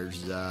 and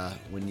there's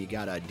when you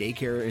got a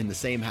daycare in the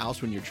same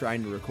house when you're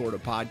trying to record a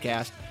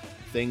podcast,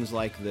 things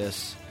like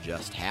this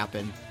just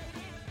happen.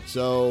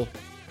 So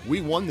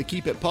we won the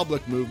Keep It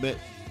Public movement.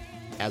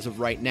 As of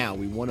right now,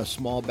 we won a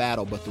small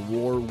battle, but the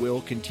war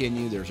will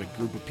continue. There's a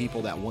group of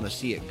people that want to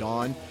see it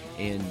gone,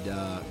 and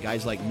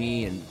guys like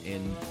me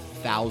and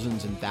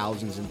thousands and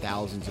thousands and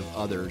thousands of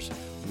others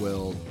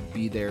will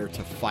be there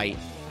to fight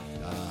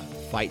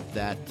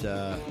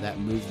that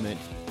movement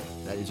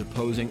that is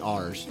opposing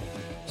ours.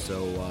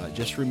 So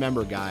just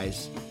remember,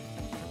 guys,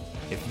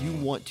 if you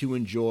want to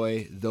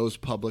enjoy those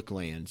public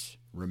lands,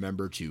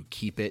 remember to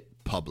keep it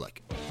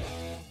public.